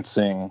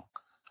experiencing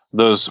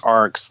those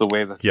arcs the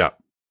way that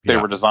they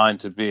were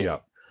designed to be.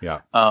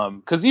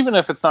 Because even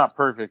if it's not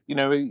perfect,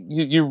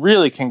 you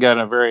really can get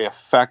a very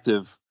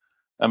effective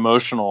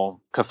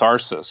emotional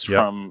catharsis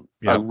from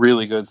a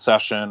really good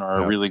session or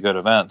a really good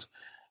event.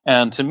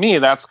 And to me,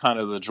 that's kind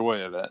of the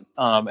joy of it.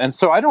 And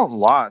so I don't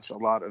watch a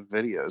lot of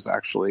videos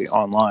actually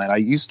online. I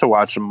used to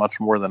watch them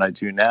much more than I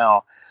do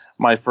now.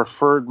 My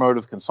preferred mode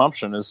of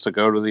consumption is to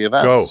go to the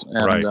events.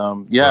 And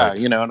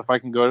and if I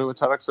can go to a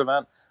TEDx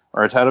event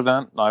or a TED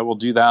event, I will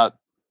do that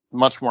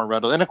much more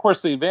readily. And of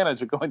course, the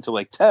advantage of going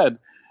to TED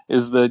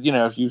is that,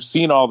 if you've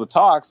seen all the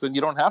talks, then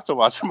you don't have to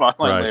watch them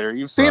online later.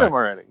 You've seen them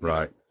already.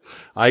 Right.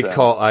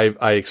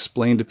 I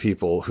explain to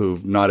people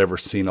who've not ever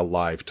seen a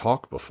live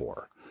talk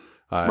before.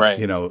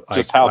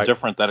 Just how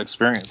different that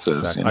experience is.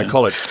 Exactly. I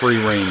call it free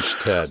range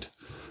TED,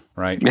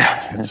 right?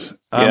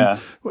 Yeah.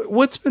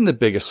 What's been the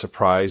biggest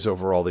surprise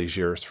over all these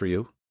years for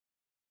you?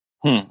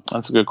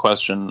 That's a good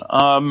question.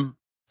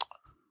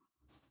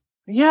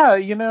 Yeah,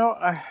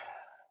 I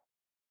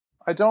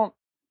don't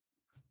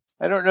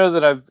know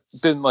that I've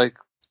been like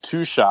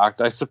too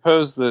shocked. I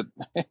suppose that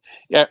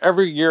yeah,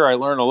 every year I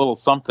learn a little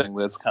something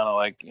that's kind of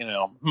like,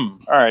 all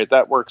right,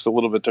 that works a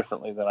little bit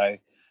differently than I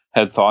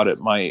had thought it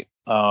might.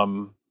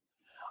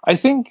 I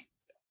think,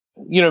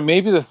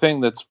 maybe the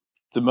thing that's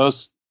the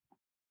most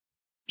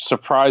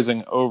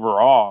surprising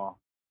overall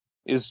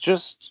is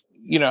just,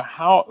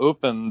 how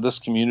open this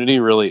community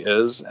really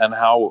is, and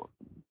how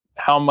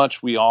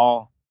much we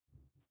all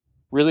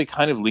really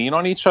kind of lean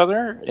on each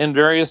other in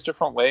various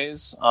different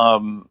ways.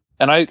 And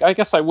I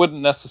guess I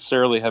wouldn't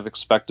necessarily have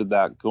expected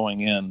that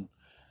going in.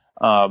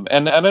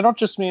 And I don't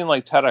just mean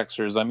like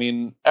TEDxers. I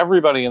mean,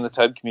 everybody in the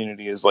TED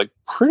community is like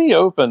pretty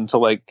open to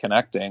like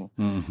connecting.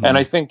 Mm-hmm. And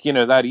I think,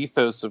 that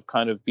ethos of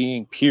kind of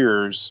being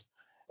peers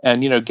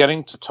and,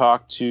 getting to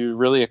talk to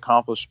really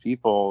accomplished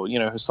people,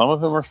 some of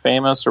whom are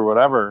famous or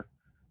whatever,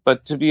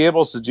 but to be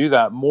able to do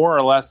that more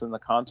or less in the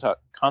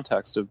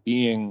context of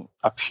being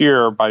a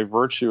peer by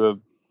virtue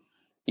of,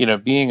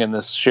 being in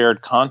this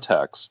shared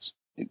context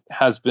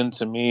has been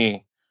to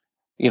me,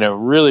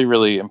 really,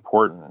 really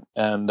important,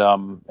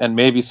 and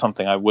maybe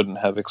something I wouldn't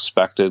have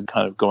expected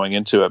kind of going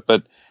into it,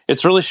 but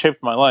it's really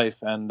shaped my life.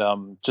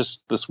 And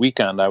just this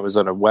weekend, I was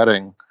at a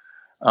wedding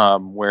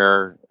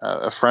where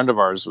a friend of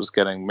ours was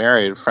getting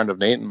married, a friend of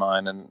Nate and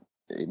mine, and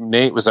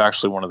Nate was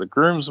actually one of the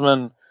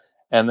groomsmen.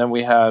 And then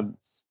we had,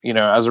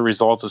 as a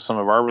result of some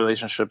of our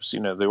relationships,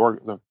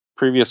 the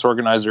previous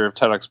organizer of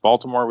TEDx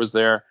Baltimore was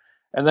there.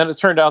 And then it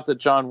turned out that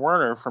John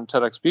Werner from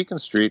TEDx Beacon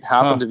Street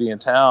happened to be in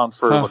town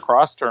for a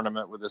lacrosse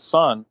tournament with his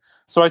son.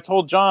 So I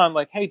told John,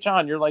 like, hey,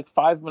 John, you're like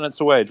 5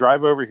 minutes away.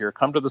 Drive over here.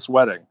 Come to this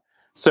wedding.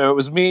 So it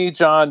was me,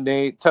 John,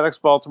 Nate,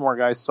 TEDx Baltimore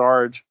guy,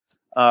 Sarge,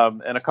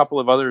 and a couple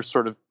of other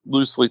sort of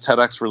loosely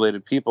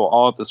TEDx-related people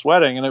all at this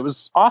wedding. And it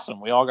was awesome.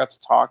 We all got to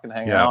talk and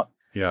hang out.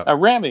 Yeah.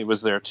 Rami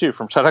was there, too,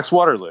 from TEDx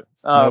Waterloo.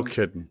 No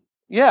kidding.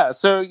 Yeah.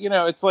 So,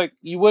 it's like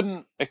you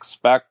wouldn't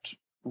expect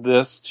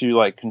this to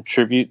like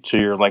contribute to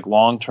your like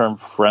long-term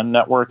friend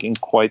network in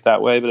quite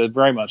that way, but it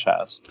very much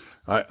has.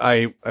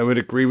 I would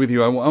agree with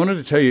you. I wanted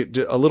to tell you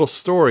a little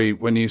story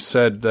when you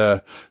said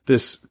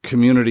this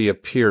community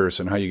of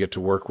peers and how you get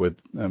to work with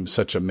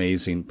such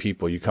amazing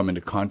people. You come into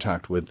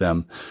contact with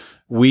them.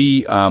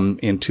 We,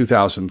 in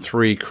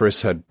 2003,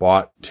 Chris had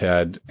bought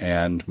TED,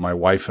 and my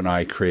wife and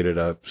I created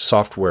a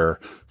software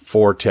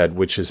for TED,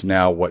 which is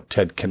now what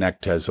TED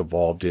Connect has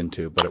evolved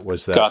into. But it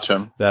was that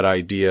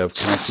idea of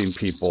connecting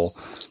people.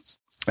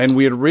 And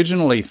we had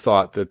originally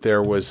thought that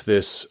there was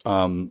this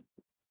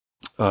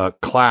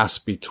class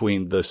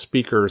between the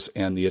speakers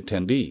and the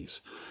attendees.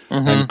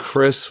 Mm-hmm. And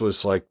Chris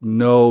was like,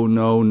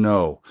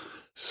 no.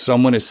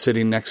 Someone is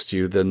sitting next to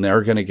you, then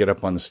they're going to get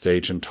up on the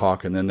stage and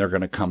talk, and then they're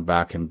going to come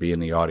back and be in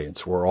the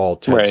audience. We're all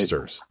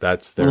TEDsters.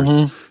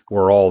 Right.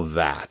 We're all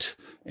that.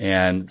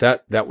 And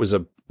that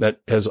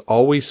has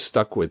always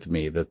stuck with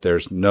me, that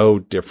there's no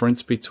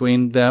difference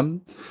between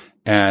them.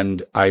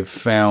 And I've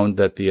found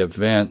that the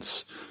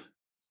events,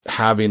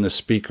 having the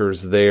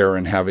speakers there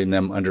and having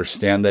them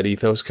understand that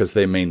ethos, because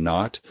they may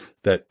not,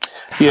 that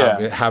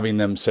having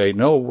them say,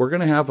 no, we're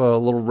going to have a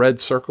little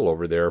red circle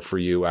over there for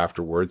you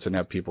afterwards, and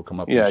have people come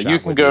up and chat. You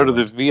can go to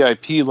the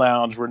VIP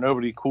lounge where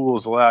nobody cool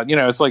is allowed.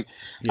 It's like,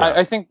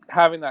 I think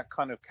having that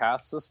kind of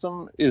caste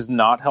system is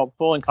not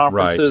helpful in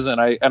conferences.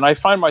 Right. And I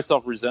find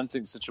myself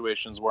resenting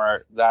situations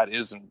where that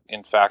isn't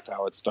in fact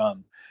how it's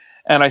done.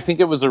 And I think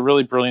it was a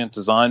really brilliant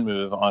design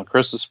move on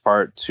Chris's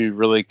part to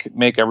really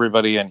make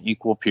everybody an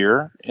equal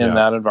peer in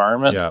that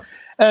environment. Yeah.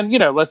 And,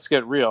 let's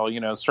get real,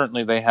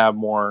 certainly they have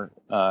more,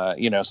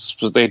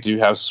 they do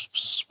have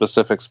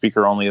specific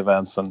speaker only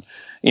events and,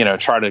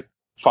 try to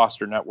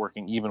foster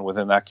networking even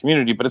within that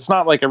community. But it's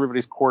not like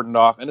everybody's cordoned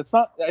off. And it's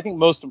not, I think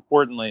most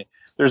importantly,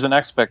 there's an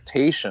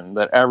expectation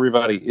that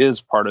everybody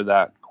is part of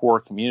that core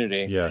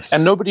community. Yes.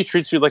 And nobody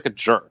treats you like a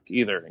jerk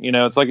either.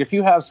 It's like if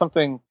you have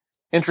something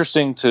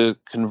interesting to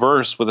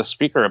converse with a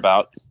speaker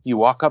about, you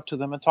walk up to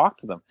them and talk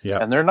to them,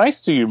 and they're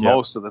nice to you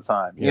most of the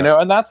time,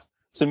 and that's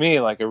to me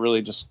like a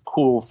really just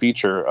cool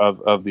feature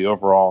of the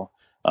overall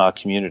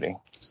community.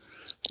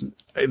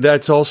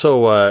 That's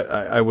also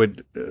I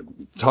would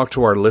talk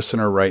to our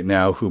listener right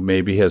now who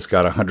maybe has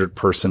got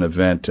 100-person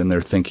event and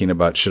they're thinking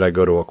about, should I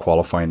go to a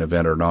qualifying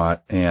event or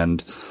not?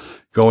 And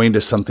going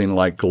to something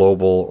like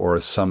Global or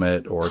a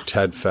Summit or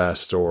TED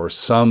Fest or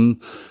some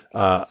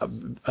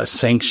a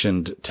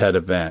sanctioned TED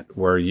event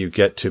where you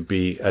get to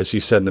be, as you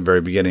said in the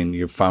very beginning,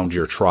 you found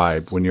your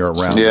tribe when you're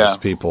around those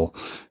people,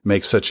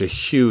 makes such a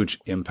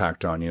huge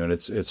impact on you. And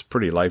it's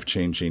pretty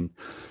life-changing.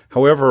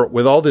 However,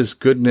 with all this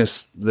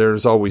goodness,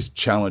 there's always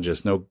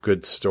challenges. No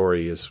good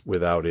story is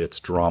without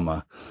its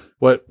drama.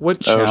 What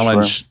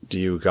challenge do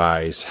you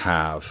guys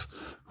have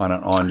on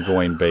an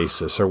ongoing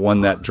basis, or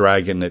one that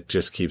dragon that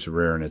just keeps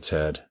rearing its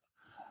head?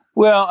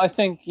 Well, I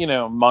think,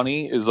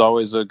 money is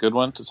always a good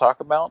one to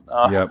talk about.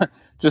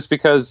 Just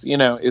because,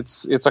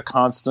 it's a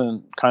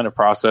constant kind of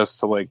process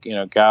to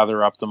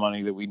gather up the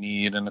money that we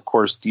need. And of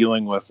course,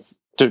 dealing with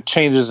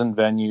changes in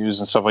venues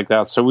and stuff like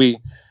that. So we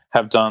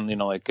have done,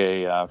 like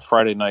a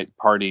Friday night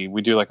party.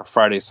 We do like a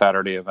Friday,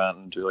 Saturday event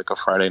and do like a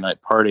Friday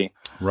night party.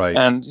 Right.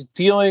 And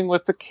dealing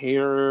with the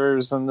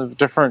caterers and the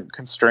different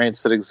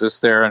constraints that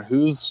exist there and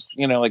who's,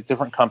 like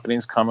different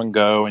companies come and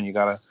go and you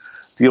got to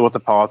deal with the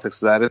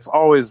politics of that. It's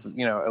always,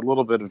 a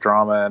little bit of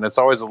drama, and it's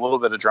always a little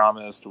bit of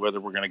drama as to whether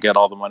we're going to get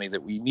all the money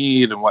that we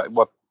need and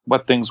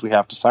what things we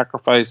have to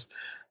sacrifice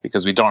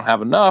because we don't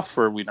have enough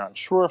or we're not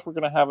sure if we're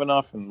going to have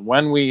enough. And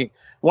one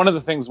of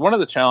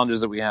the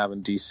challenges that we have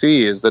in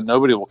DC is that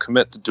nobody will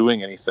commit to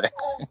doing anything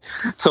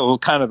till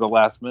kind of the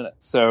last minute.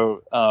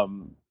 So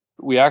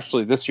we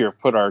actually this year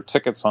put our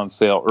tickets on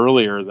sale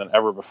earlier than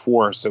ever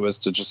before so as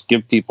to just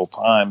give people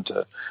time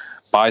to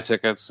buy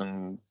tickets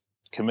and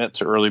commit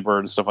to early bird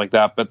and stuff like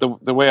that. But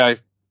the way I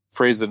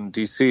phrase it in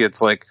DC,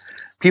 it's like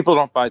people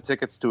don't buy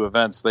tickets to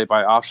events; they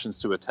buy options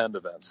to attend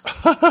events.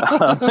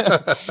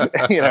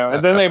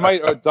 And then they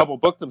might double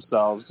book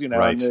themselves.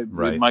 Right, and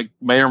right. They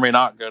may or may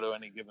not go to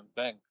any given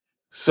thing.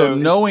 So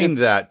knowing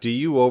that, do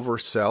you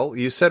oversell?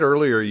 You said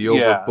earlier you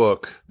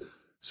overbook.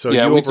 So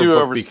yeah, you we do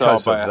overbook oversell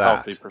because by of a that.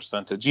 healthy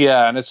percentage.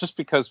 Yeah, and it's just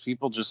because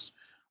people just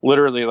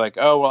literally like,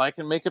 oh, well, I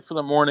can make it for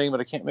the morning, but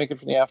I can't make it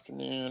for the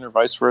afternoon, or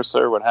vice versa,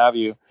 or what have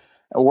you.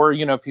 Or,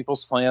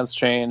 people's plans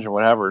change or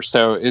whatever.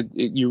 So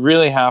you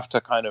really have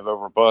to kind of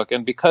overbook.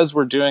 And because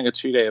we're doing a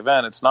 2-day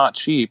event, it's not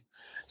cheap.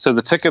 So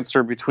the tickets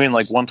are between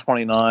like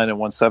 $129 and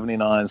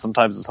 $179,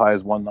 sometimes as high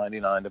as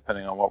 $199,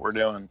 depending on what we're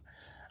doing.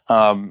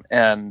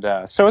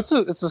 So it's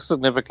a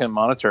significant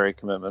monetary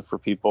commitment for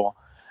people.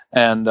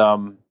 And,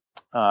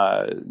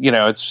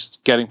 it's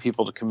just getting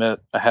people to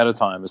commit ahead of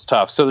time is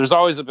tough. So there's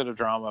always a bit of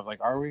drama of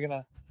like, are we going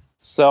to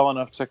sell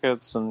enough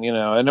tickets? And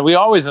and we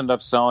always end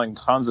up selling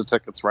tons of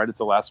tickets right at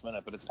the last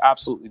minute, but it's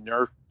absolutely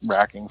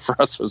nerve-wracking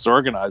for us as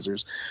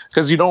organizers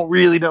because you don't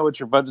really know what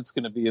your budget's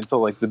going to be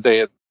until like the day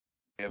of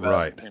the event.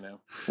 Right.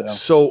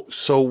 So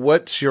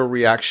what's your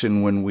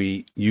reaction when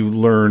you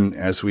learn,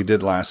 as we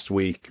did last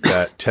week,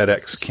 that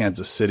TEDx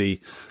Kansas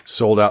City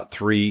sold out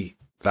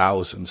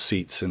 3,000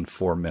 seats in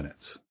 4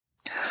 minutes?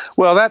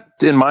 Well, that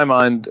in my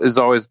mind has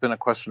always been a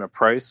question of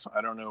price. I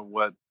don't know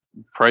what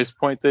price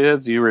point they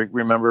is. Do you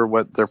remember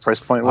what their price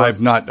point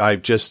was? I'm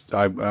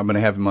going to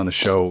have him on the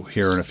show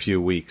here in a few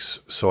weeks,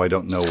 so I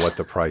don't know what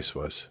the price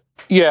was.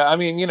 Yeah, I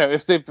mean,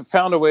 if they've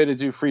found a way to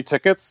do free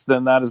tickets,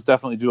 then that is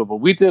definitely doable.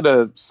 We did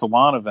a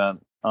salon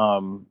event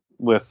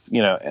with,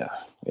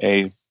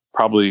 a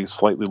probably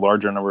slightly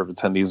larger number of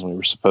attendees than we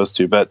were supposed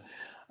to, but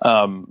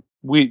that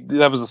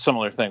was a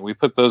similar thing. We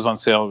put those on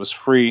sale. It was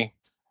free,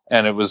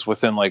 and it was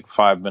within like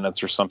 5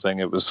 minutes or something.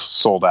 It was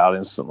sold out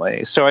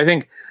instantly. So I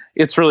think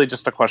it's really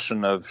just a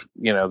question of,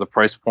 the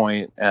price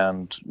point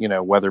and,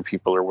 whether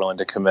people are willing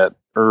to commit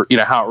or,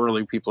 how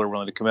early people are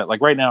willing to commit.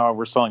 Like right now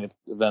we're selling at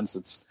events.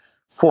 It's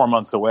 4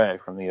 months away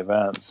from the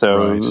event.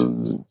 So,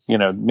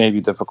 right.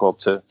 Maybe difficult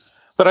to,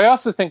 but I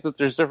also think that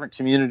there's different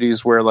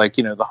communities where like,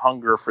 the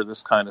hunger for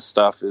this kind of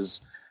stuff is,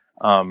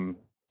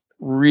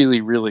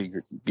 really, really,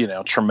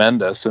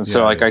 tremendous. And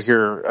so like I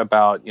hear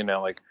about,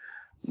 like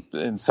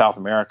in South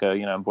America,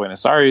 in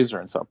Buenos Aires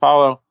or in Sao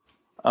Paulo,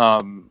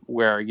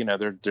 where,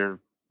 they're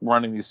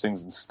running these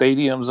things in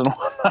stadiums and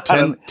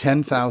whatnot.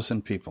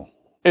 10,000 people.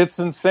 It's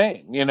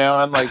insane,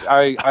 and like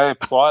I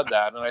applaud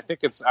that, and I think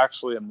it's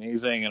actually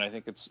amazing, and I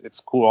think it's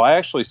cool. I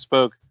actually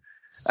spoke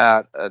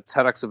at a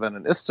TEDx event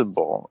in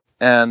Istanbul,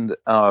 and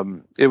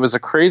it was a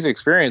crazy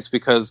experience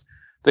because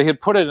they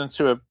had put it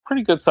into a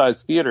pretty good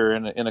sized theater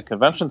in a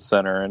convention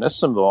center in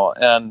Istanbul,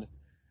 and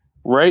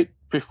right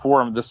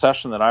before the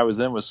session that I was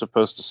in was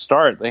supposed to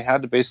start, they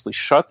had to basically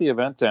shut the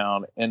event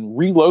down and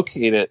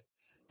relocate it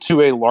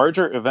to a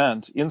larger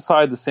event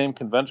inside the same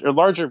convention, or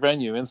larger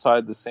venue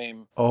inside the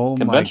same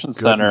convention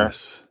center,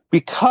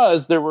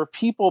 because there were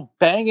people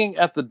banging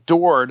at the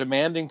door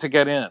demanding to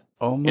get in.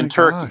 In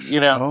Turkey,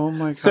 Oh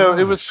my gosh. So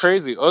it was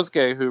crazy.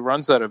 Özge, who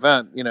runs that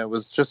event,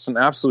 was just an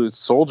absolute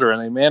soldier, and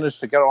they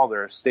managed to get all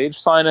their stage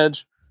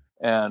signage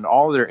and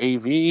all their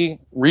AV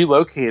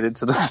relocated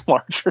to this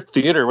larger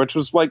theater, which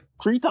was like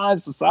 3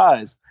 times the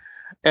size.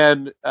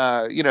 And,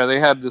 they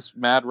had this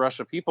mad rush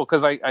of people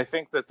because I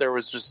think that there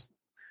was just,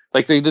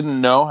 like, they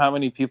didn't know how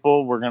many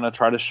people were going to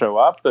try to show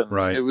up. And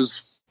right. It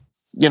was,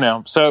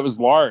 so it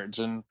was large.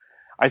 And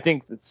I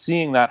think that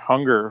seeing that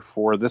hunger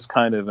for this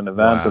kind of an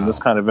event and this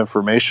kind of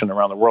information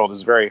around the world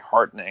is very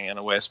heartening in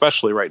a way,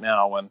 especially right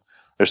now when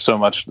there's so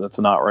much that's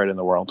not right in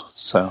the world.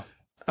 So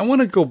I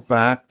want to go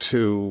back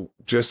to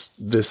just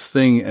this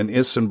thing in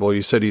Istanbul.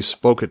 You said you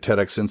spoke at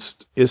TEDx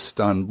in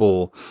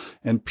Istanbul,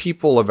 and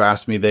people have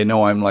asked me, they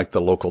know I'm like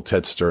the local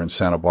TEDster in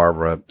Santa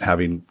Barbara,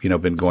 having,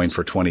 been going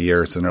for 20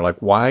 years. And they're like,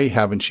 why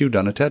haven't you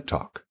done a TED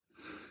Talk?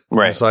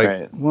 Right. It's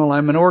like, well,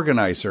 I'm an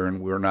organizer and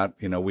we're not,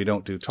 we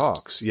don't do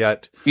talks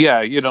yet.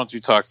 Yeah. You don't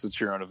do talks at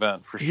your own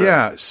event for sure.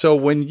 Yeah. So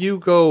when you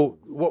go,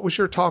 what was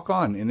your talk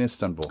on in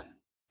Istanbul?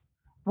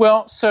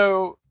 Well,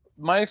 so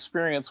my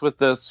experience with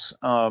this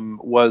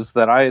was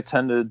that I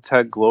attended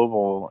TED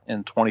Global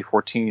in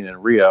 2014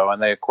 in Rio,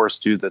 and they of course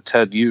do the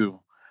TEDU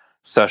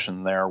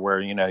session there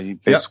where, you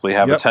basically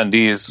have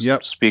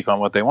attendees speak on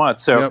what they want.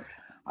 So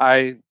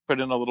I put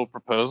in a little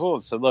proposal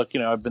and said, look,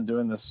 I've been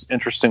doing this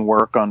interesting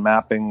work on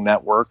mapping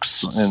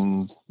networks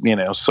and,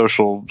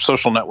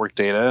 social network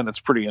data, and it's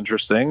pretty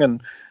interesting,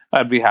 and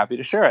I'd be happy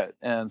to share it.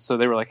 And so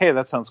they were like, hey,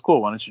 that sounds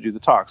cool. Why don't you do the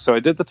talk? So I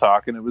did the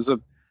talk, and it was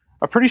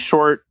a pretty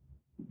short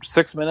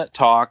 6-minute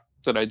talk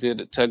that I did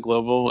at TED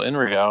Global in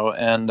Rio.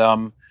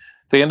 And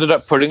they ended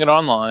up putting it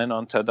online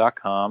on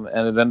TED.com,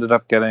 and it ended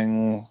up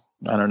getting,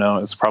 I don't know,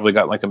 it's probably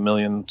got like 1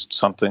 million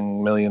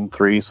something,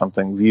 1,000,003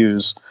 something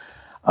views.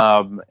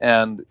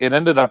 And it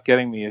ended up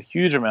getting me a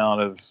huge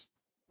amount of,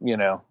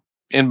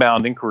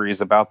 inbound inquiries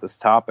about this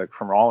topic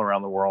from all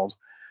around the world.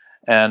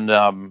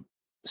 And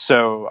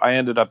so I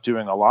ended up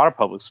doing a lot of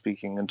public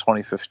speaking in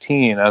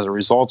 2015 as a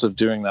result of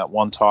doing that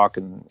one talk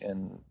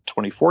in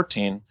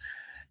 2014.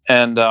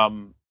 And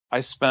I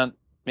spent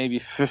maybe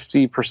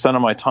 50%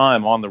 of my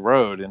time on the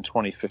road in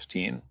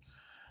 2015.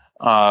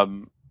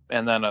 And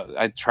then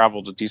I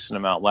traveled a decent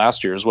amount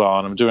last year as well.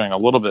 And I'm doing a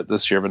little bit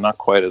this year, but not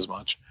quite as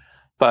much.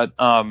 But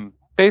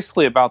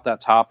basically about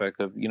that topic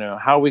of,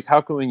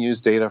 how can we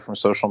use data from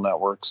social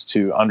networks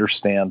to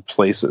understand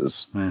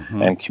places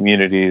and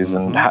communities,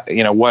 and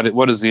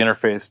what is the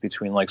interface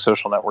between like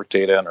social network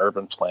data and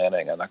urban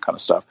planning and that kind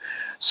of stuff.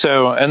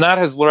 So, and that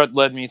has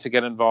led me to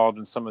get involved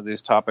in some of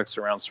these topics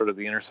around sort of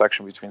the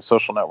intersection between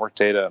social network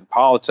data and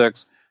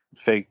politics,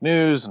 fake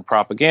news and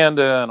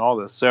propaganda and all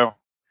this. So,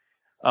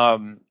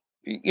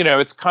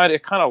 it kind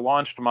of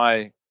launched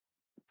my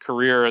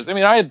career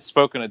I had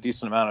spoken a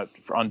decent amount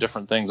on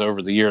different things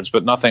over the years,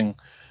 but nothing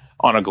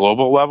on a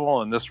global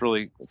level. And this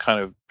really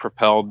kind of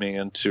propelled me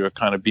into a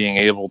kind of being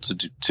able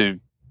to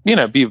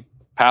be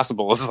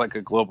passable as like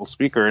a global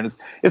speaker. And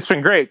it's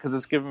been great because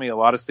it's given me a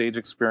lot of stage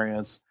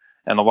experience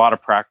and a lot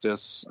of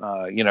practice,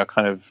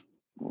 kind of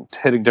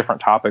hitting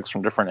different topics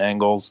from different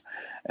angles.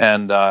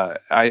 And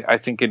I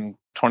think in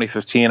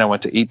 2015, I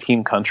went to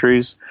 18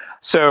 countries.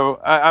 So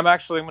I'm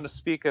going to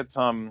speak at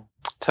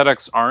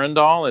TEDx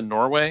Arendal in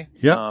Norway.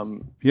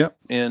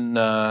 In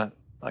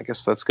I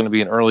guess that's going to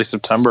be in early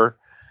September.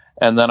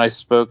 And then I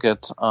spoke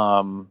at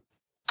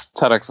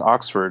TEDx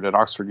Oxford at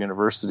Oxford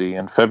University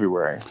in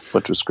February,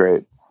 which was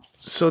great.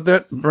 So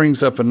that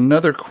brings up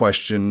another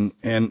question,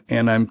 and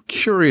I'm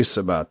curious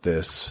about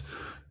this.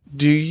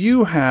 Do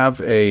you have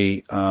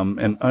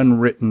an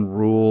unwritten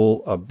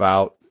rule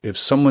about if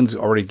someone's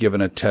already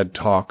given a TED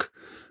talk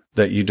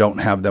that you don't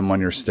have them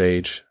on your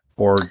stage?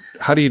 Or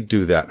how do you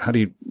do that?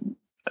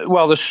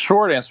 Well, the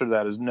short answer to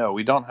that is no,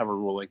 we don't have a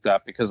rule like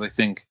that, because I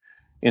think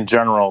in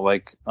general,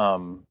 like,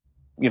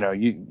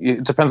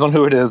 it depends on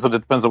who it is, and it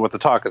depends on what the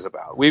talk is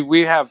about.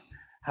 We have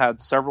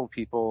had several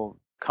people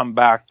come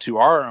back to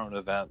our own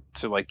event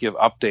to like give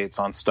updates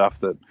on stuff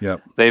that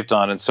they've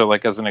done. And so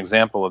like, as an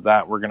example of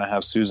that, we're going to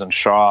have Susan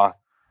Shaw,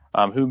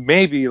 who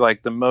may be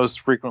like the most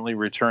frequently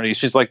returning.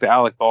 She's like the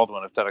Alec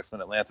Baldwin of TEDx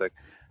Mid-Atlantic.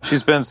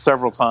 She's been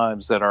several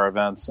times at our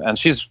events, and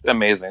she's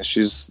amazing.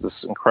 She's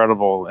this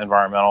incredible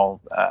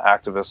environmental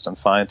activist and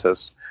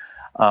scientist.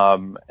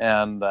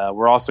 And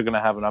we're also going to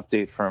have an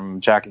update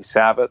from Jackie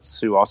Savitz,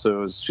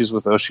 who she's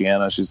with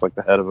Oceana. She's like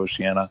the head of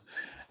Oceana.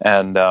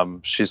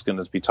 And she's going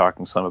to be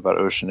talking some about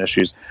ocean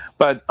issues.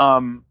 But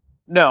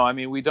no, I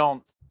mean, we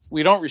don't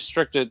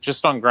restrict it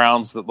just on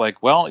grounds that,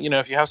 like, well,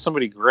 if you have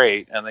somebody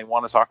great and they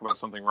want to talk about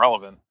something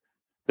relevant,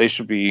 they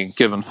should be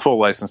given full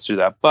license to do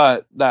that.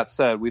 But that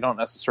said, we don't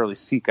necessarily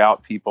seek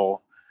out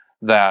people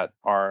that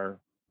are,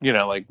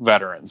 like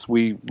veterans.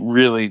 We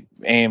really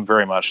aim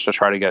very much to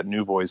try to get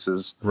new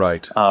voices.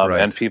 Right.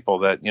 And people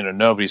that,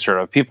 nobody's heard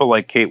of. People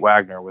like Kate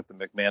Wagner with the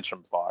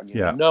McMansion blog.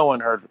 No one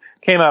heard,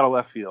 came out of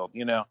left field,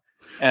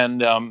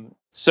 And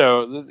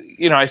so,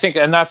 I think,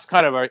 and that's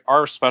kind of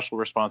our special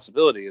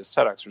responsibility as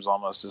TEDxers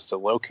almost, is to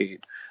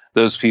locate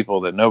those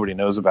people that nobody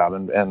knows about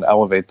and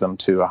elevate them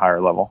to a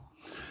higher level.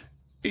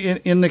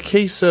 In the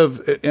case of,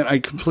 and I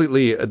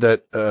completely,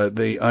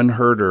 the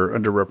unheard or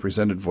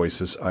underrepresented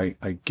voices,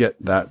 I get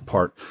that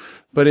part.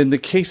 But in the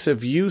case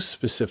of you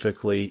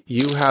specifically,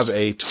 you have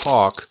a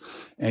talk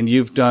and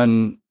you've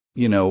done,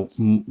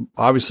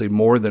 obviously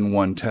more than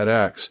one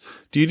TEDx.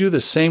 Do you do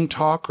the same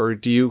talk, or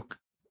do you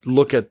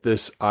look at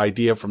this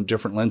idea from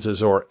different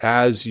lenses, or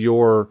as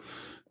you're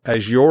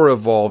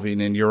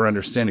evolving in your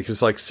understanding?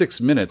 Because like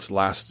 6 minutes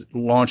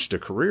launched a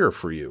career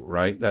for you,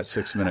 right? That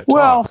 6 minute talk.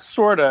 Well,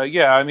 sort of.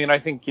 Yeah. I mean, I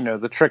think,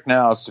 the trick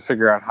now is to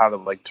figure out how to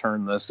like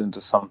turn this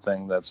into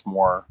something that's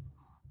more,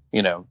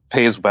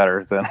 pays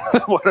better than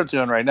what I'm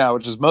doing right now,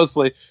 which is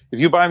mostly, if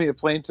you buy me a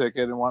plane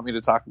ticket and want me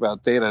to talk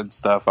about data and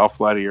stuff, I'll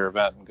fly to your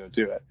event and go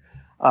do it.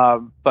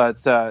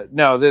 But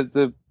no,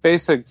 the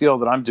basic deal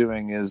that I'm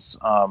doing is,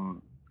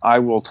 I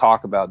will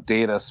talk about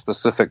data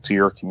specific to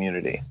your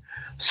community.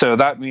 So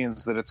that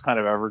means that it's kind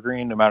of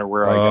evergreen no matter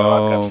where I go.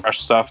 I've got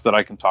fresh stuff that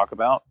I can talk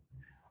about.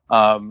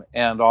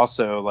 And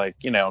also, like,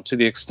 to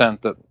the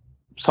extent that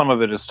some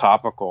of it is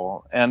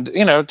topical and,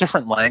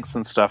 different lengths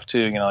and stuff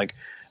too. Like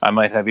I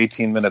might have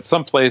 18 minutes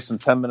someplace and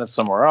 10 minutes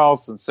somewhere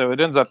else. And so it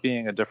ends up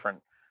being a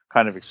different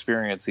kind of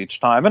experience each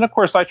time. And of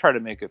course, I try to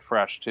make it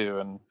fresh too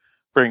and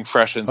bring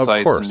fresh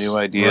insights and new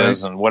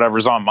ideas, right? And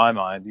whatever's on my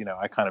mind,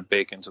 I kind of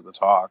bake into the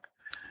talk.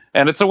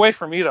 and it's a way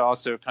for me to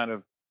also kind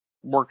of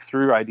work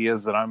through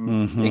ideas that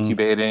I'm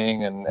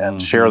incubating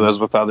and share those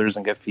with others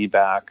and get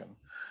feedback and,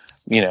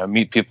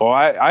 meet people.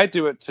 I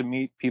do it to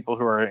meet people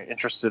who are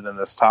interested in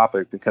this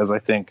topic because I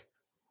think,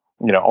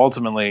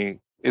 ultimately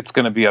it's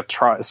going to be a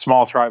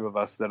small tribe of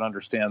us that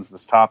understands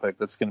this topic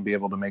that's going to be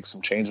able to make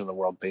some change in the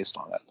world based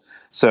on it.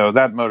 So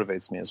that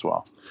motivates me as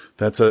well.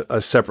 That's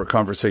a separate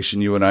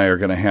conversation you and I are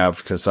going to have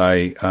because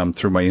I,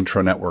 through my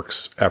Intro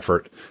Networks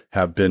effort,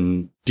 have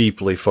been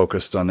deeply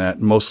focused on that,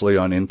 mostly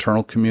on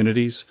internal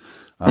communities,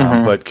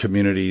 but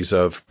communities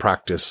of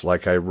practice.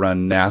 Like I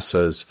run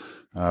NASA's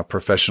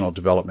professional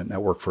development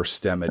network for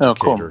STEM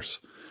educators.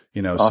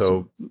 Cool.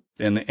 Awesome.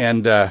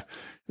 So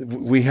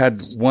we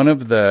had one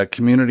of the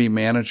community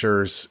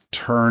managers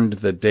turned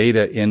the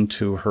data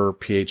into her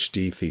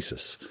PhD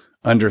thesis,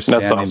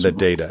 understanding awesome. The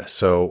data.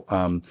 So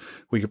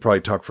we could probably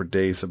talk for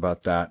days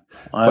about that.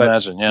 I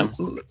imagine, yeah.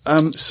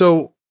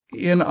 So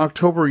in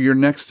October, your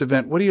next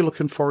event, what are you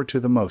looking forward to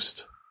the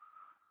most?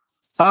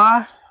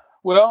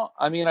 Well,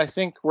 I mean, I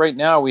think right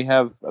now we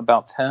have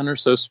about 10 or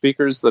so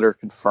speakers that are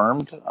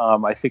confirmed.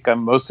 I think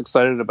I'm most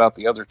excited about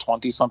the other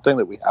 20-something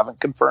that we haven't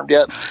confirmed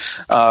yet,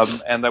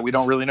 and that we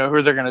don't really know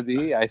who they're going to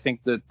be. I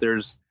think that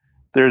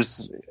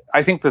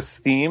I think this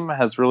theme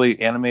has really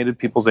animated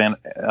people's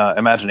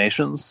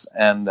imaginations,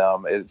 and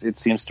it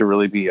seems to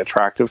really be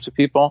attractive to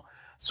people.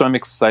 So I'm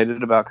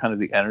excited about kind of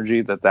the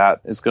energy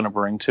that is going to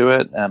bring to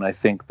it, and I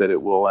think that it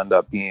will end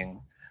up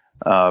being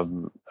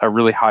a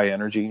really high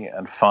energy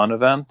and fun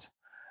event.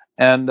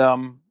 And,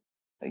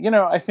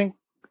 I think,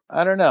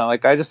 I don't know,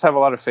 like I just have a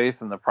lot of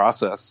faith in the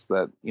process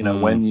that,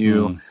 when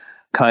you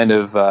kind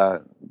of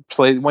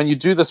when you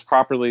do this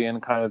properly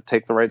and kind of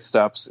take the right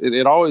steps,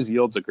 it always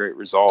yields a great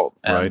result.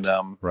 And,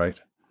 right.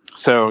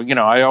 So,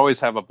 I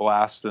always have a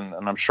blast and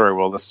I'm sure I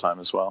will this time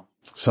as well.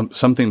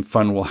 Something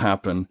fun will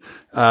happen.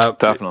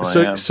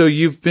 Definitely. So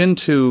you've been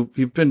to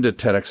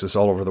TEDx's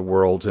all over the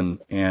world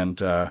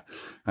and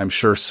I'm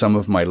sure some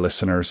of my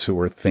listeners who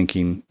were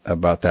thinking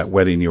about that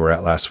wedding you were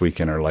at last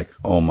weekend are like,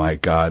 oh my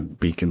God,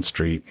 Beacon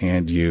Street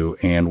and you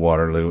and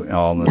Waterloo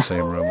all in the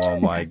same room. Oh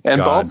my God.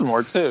 And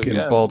Baltimore too. In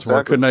Baltimore.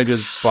 Exactly. Couldn't I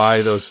just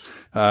buy those?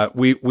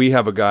 We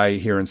have a guy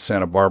here in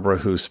Santa Barbara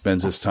who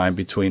spends his time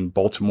between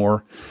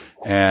Baltimore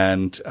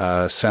and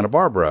Santa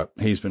Barbara.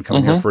 He's been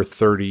coming here for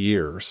 30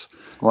 years.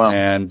 Wow.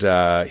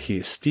 And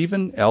he's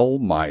Stephen L.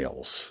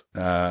 Miles.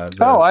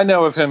 I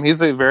know of him.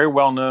 He's a very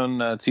well-known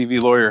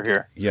TV lawyer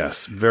here.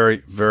 Yes,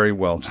 very, very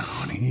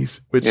well-known. He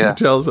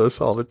tells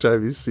us all the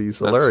time. He's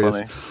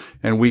hilarious.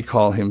 And we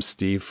call him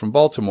Steve from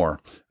Baltimore,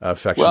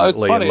 affectionately well, it's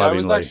funny. and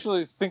lovingly. I was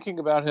actually thinking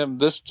about him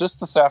just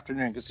this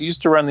afternoon because he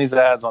used to run these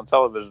ads on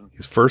television.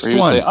 His first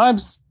one.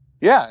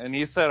 And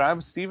he said, "I'm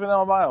Stephen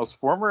L. Miles,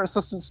 former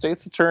assistant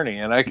state's attorney,"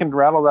 and I can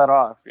rattle that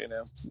off,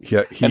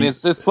 Yeah, and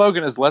his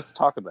slogan is "Let's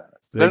talk about it."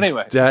 But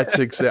anyway,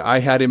 that's I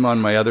had him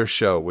on my other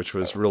show, which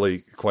was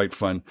really quite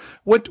fun.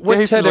 What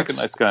he's a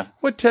nice guy.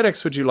 What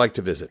TEDx would you like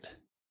to visit?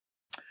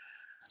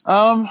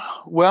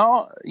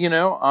 Well,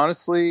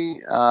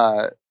 honestly,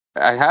 I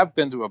have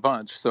been to a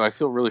bunch, so I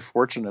feel really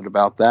fortunate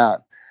about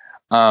that.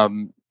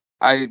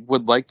 I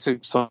would like to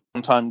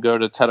sometime go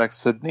to TEDx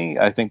Sydney.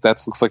 I think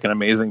that looks like an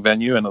amazing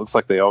venue, and it looks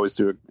like they always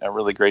do a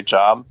really great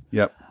job.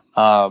 Yep.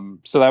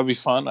 So that would be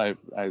fun. I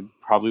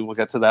probably will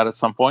get to that at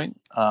some point.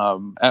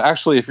 And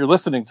actually, if you're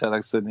listening to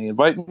TEDx Sydney,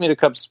 invite me to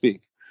come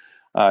speak.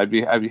 I'd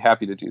be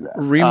happy to do that.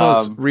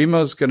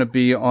 Remo's going to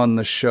be on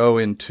the show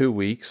in 2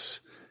 weeks.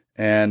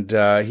 And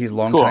he's a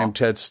longtime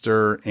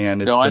TEDster,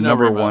 and it's the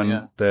number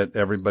one that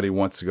everybody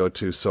wants to go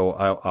to. So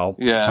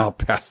I'll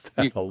pass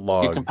that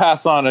along. You can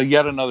pass on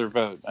yet another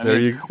vote.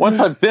 Once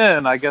I've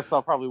been, I guess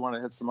I'll probably want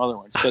to hit some other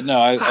ones. But no,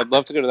 I'd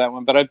love to go to that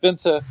one. But I've been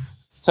to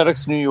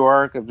TEDx New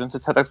York. I've been to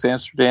TEDx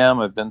Amsterdam.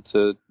 I've been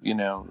to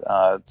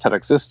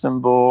TEDx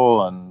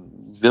Istanbul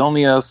and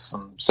Vilnius,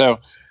 and so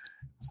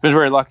I've been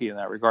very lucky in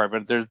that regard.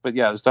 But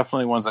there's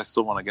definitely ones I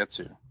still want to get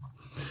to.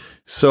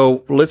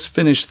 So let's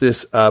finish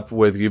this up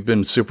with, you've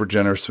been super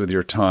generous with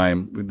your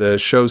time. The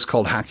show's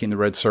called Hacking the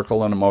Red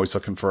Circle, and I'm always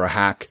looking for a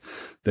hack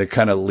that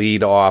kind of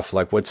lead off.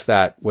 Like, what's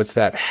that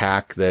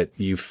hack that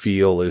you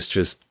feel is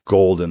just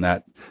gold, and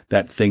that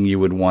thing you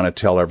would want to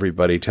tell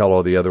everybody, tell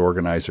all the other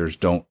organizers,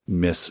 don't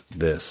miss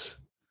this?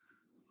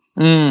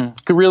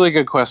 Really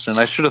good question.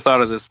 I should have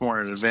thought of this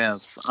more in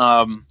advance.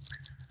 I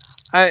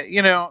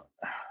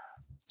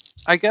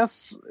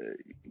guess,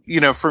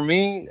 for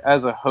me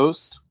as a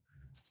host,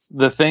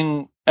 the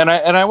thing, and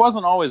I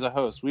wasn't always a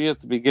host. We at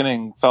the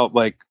beginning felt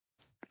like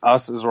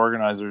us as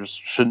organizers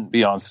shouldn't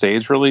be on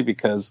stage really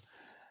because,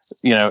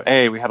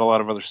 A, we had a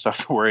lot of other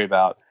stuff to worry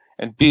about,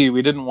 and B,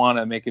 we didn't want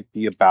to make it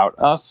be about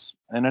us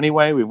in any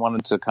way. We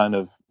wanted to kind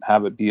of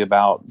have it be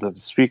about the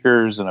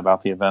speakers and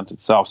about the event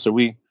itself. So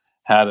we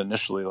had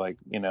initially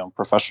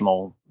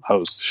professional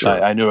hosts.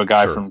 Sure. I knew a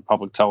guy from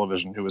public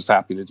television who was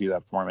happy to do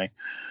that for me.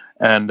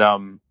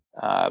 And,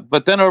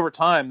 but then over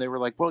time they were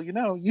like, well,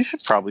 you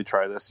should probably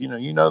try this.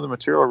 You know the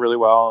material really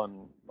well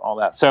and all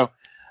that. So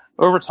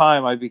over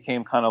time, I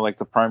became kind of like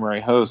the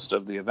primary host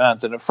of the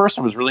event. And at first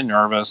I was really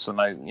nervous and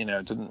I,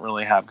 didn't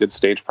really have good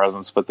stage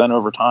presence. But then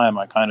over time,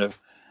 I kind of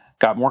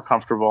got more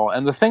comfortable.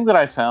 And the thing that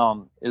I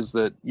found is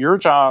that your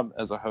job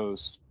as a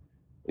host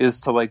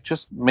is to like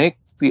just make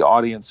the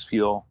audience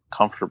feel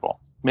comfortable,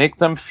 make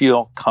them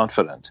feel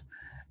confident.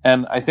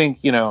 And I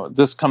think,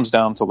 this comes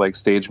down to like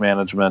stage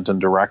management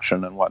and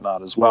direction and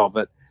whatnot as well.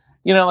 But,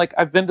 like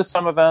I've been to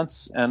some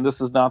events, and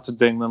this is not to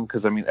ding them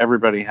because,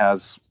 everybody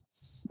has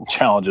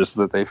challenges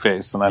that they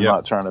face, and I'm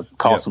not trying to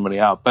call somebody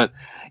out. But,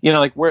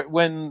 like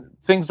when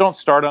things don't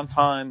start on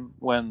time,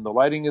 when the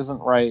lighting isn't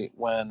right,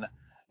 when,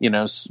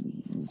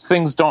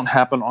 things don't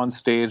happen on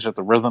stage at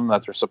the rhythm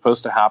that they're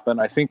supposed to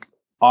happen, I think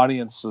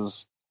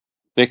audiences,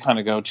 they kind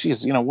of go,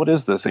 geez, what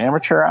is this,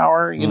 amateur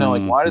hour?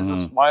 Like why is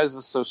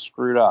this so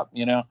screwed up?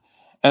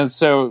 And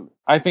so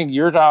I think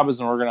your job as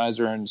an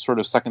organizer and sort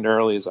of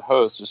secondarily as a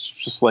host is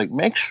just like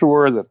make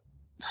sure that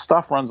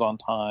stuff runs on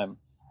time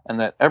and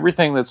that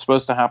everything that's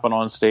supposed to happen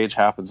on stage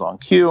happens on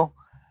cue,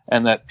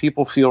 and that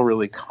people feel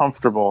really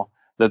comfortable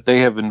that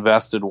they have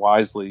invested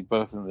wisely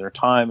both in their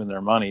time and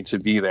their money to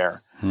be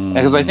there.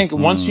 Because I think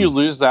once you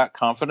lose that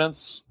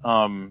confidence,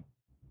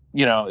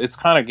 it's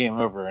kind of game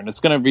over, and it's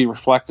going to be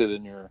reflected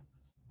in your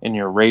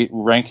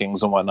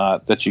rankings and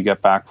whatnot that you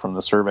get back from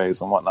the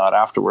surveys and whatnot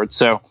afterwards.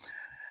 So,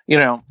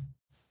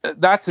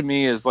 that to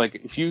me is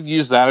like, if you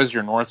use that as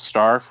your North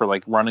Star for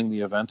like running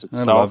the event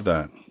itself. I love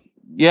that.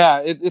 Yeah.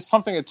 It's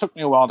something that took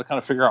me a while to kind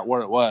of figure out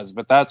what it was,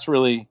 but that's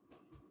really,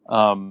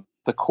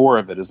 the core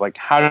of it is like,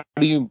 how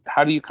do you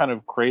kind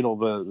of cradle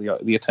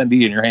the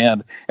attendee in your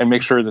hand and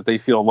make sure that they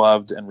feel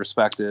loved and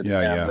respected,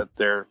 that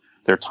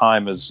their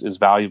time is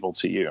valuable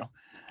to you.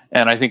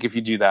 And I think if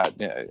you do that,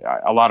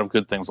 a lot of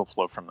good things will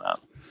flow from that.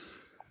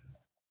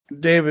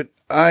 David,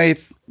 I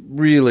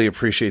really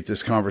appreciate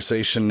this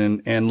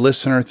conversation, and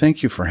listener,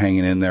 thank you for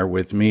hanging in there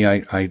with me.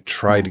 I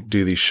try to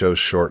do these shows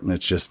short, and it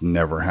just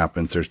never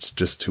happens. There's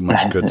just too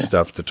much good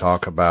stuff to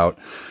talk about.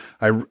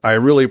 I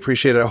really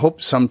appreciate it. I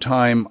hope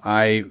sometime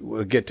I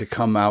will get to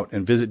come out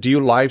and visit. Do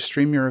you live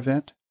stream your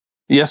event?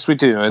 Yes, we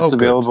do. It's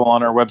available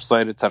on our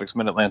website at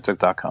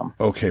TEDxMidAtlantic.com.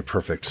 Okay,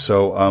 perfect.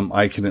 So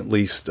I can at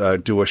least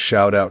do a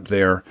shout out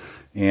there.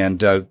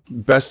 And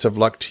best of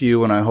luck to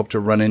you, and I hope to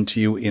run into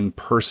you in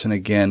person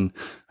again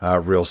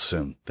real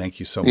soon.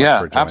 Thank you so much for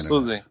joining us. Yeah,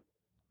 absolutely.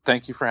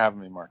 Thank you for having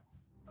me, Mark.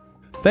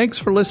 Thanks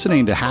for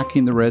listening to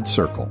Hacking the Red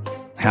Circle.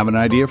 Have an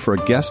idea for a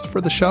guest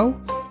for the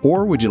show?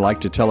 Or would you like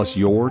to tell us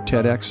your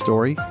TEDx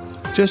story?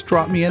 Just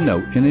drop me a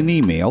note in an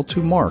email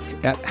to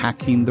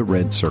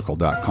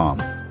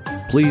mark@hackingtheredcircle.com.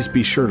 Please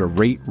be sure to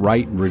rate,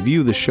 write, and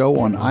review the show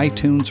on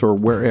iTunes or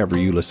wherever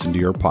you listen to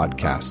your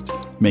podcast.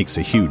 Makes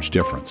a huge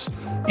difference.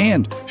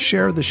 And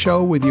share the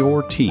show with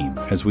your team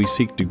as we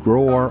seek to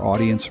grow our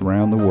audience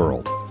around the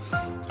world.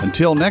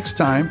 Until next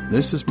time,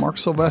 this is Mark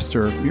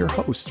Sylvester, your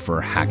host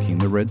for Hacking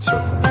the Red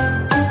Circle.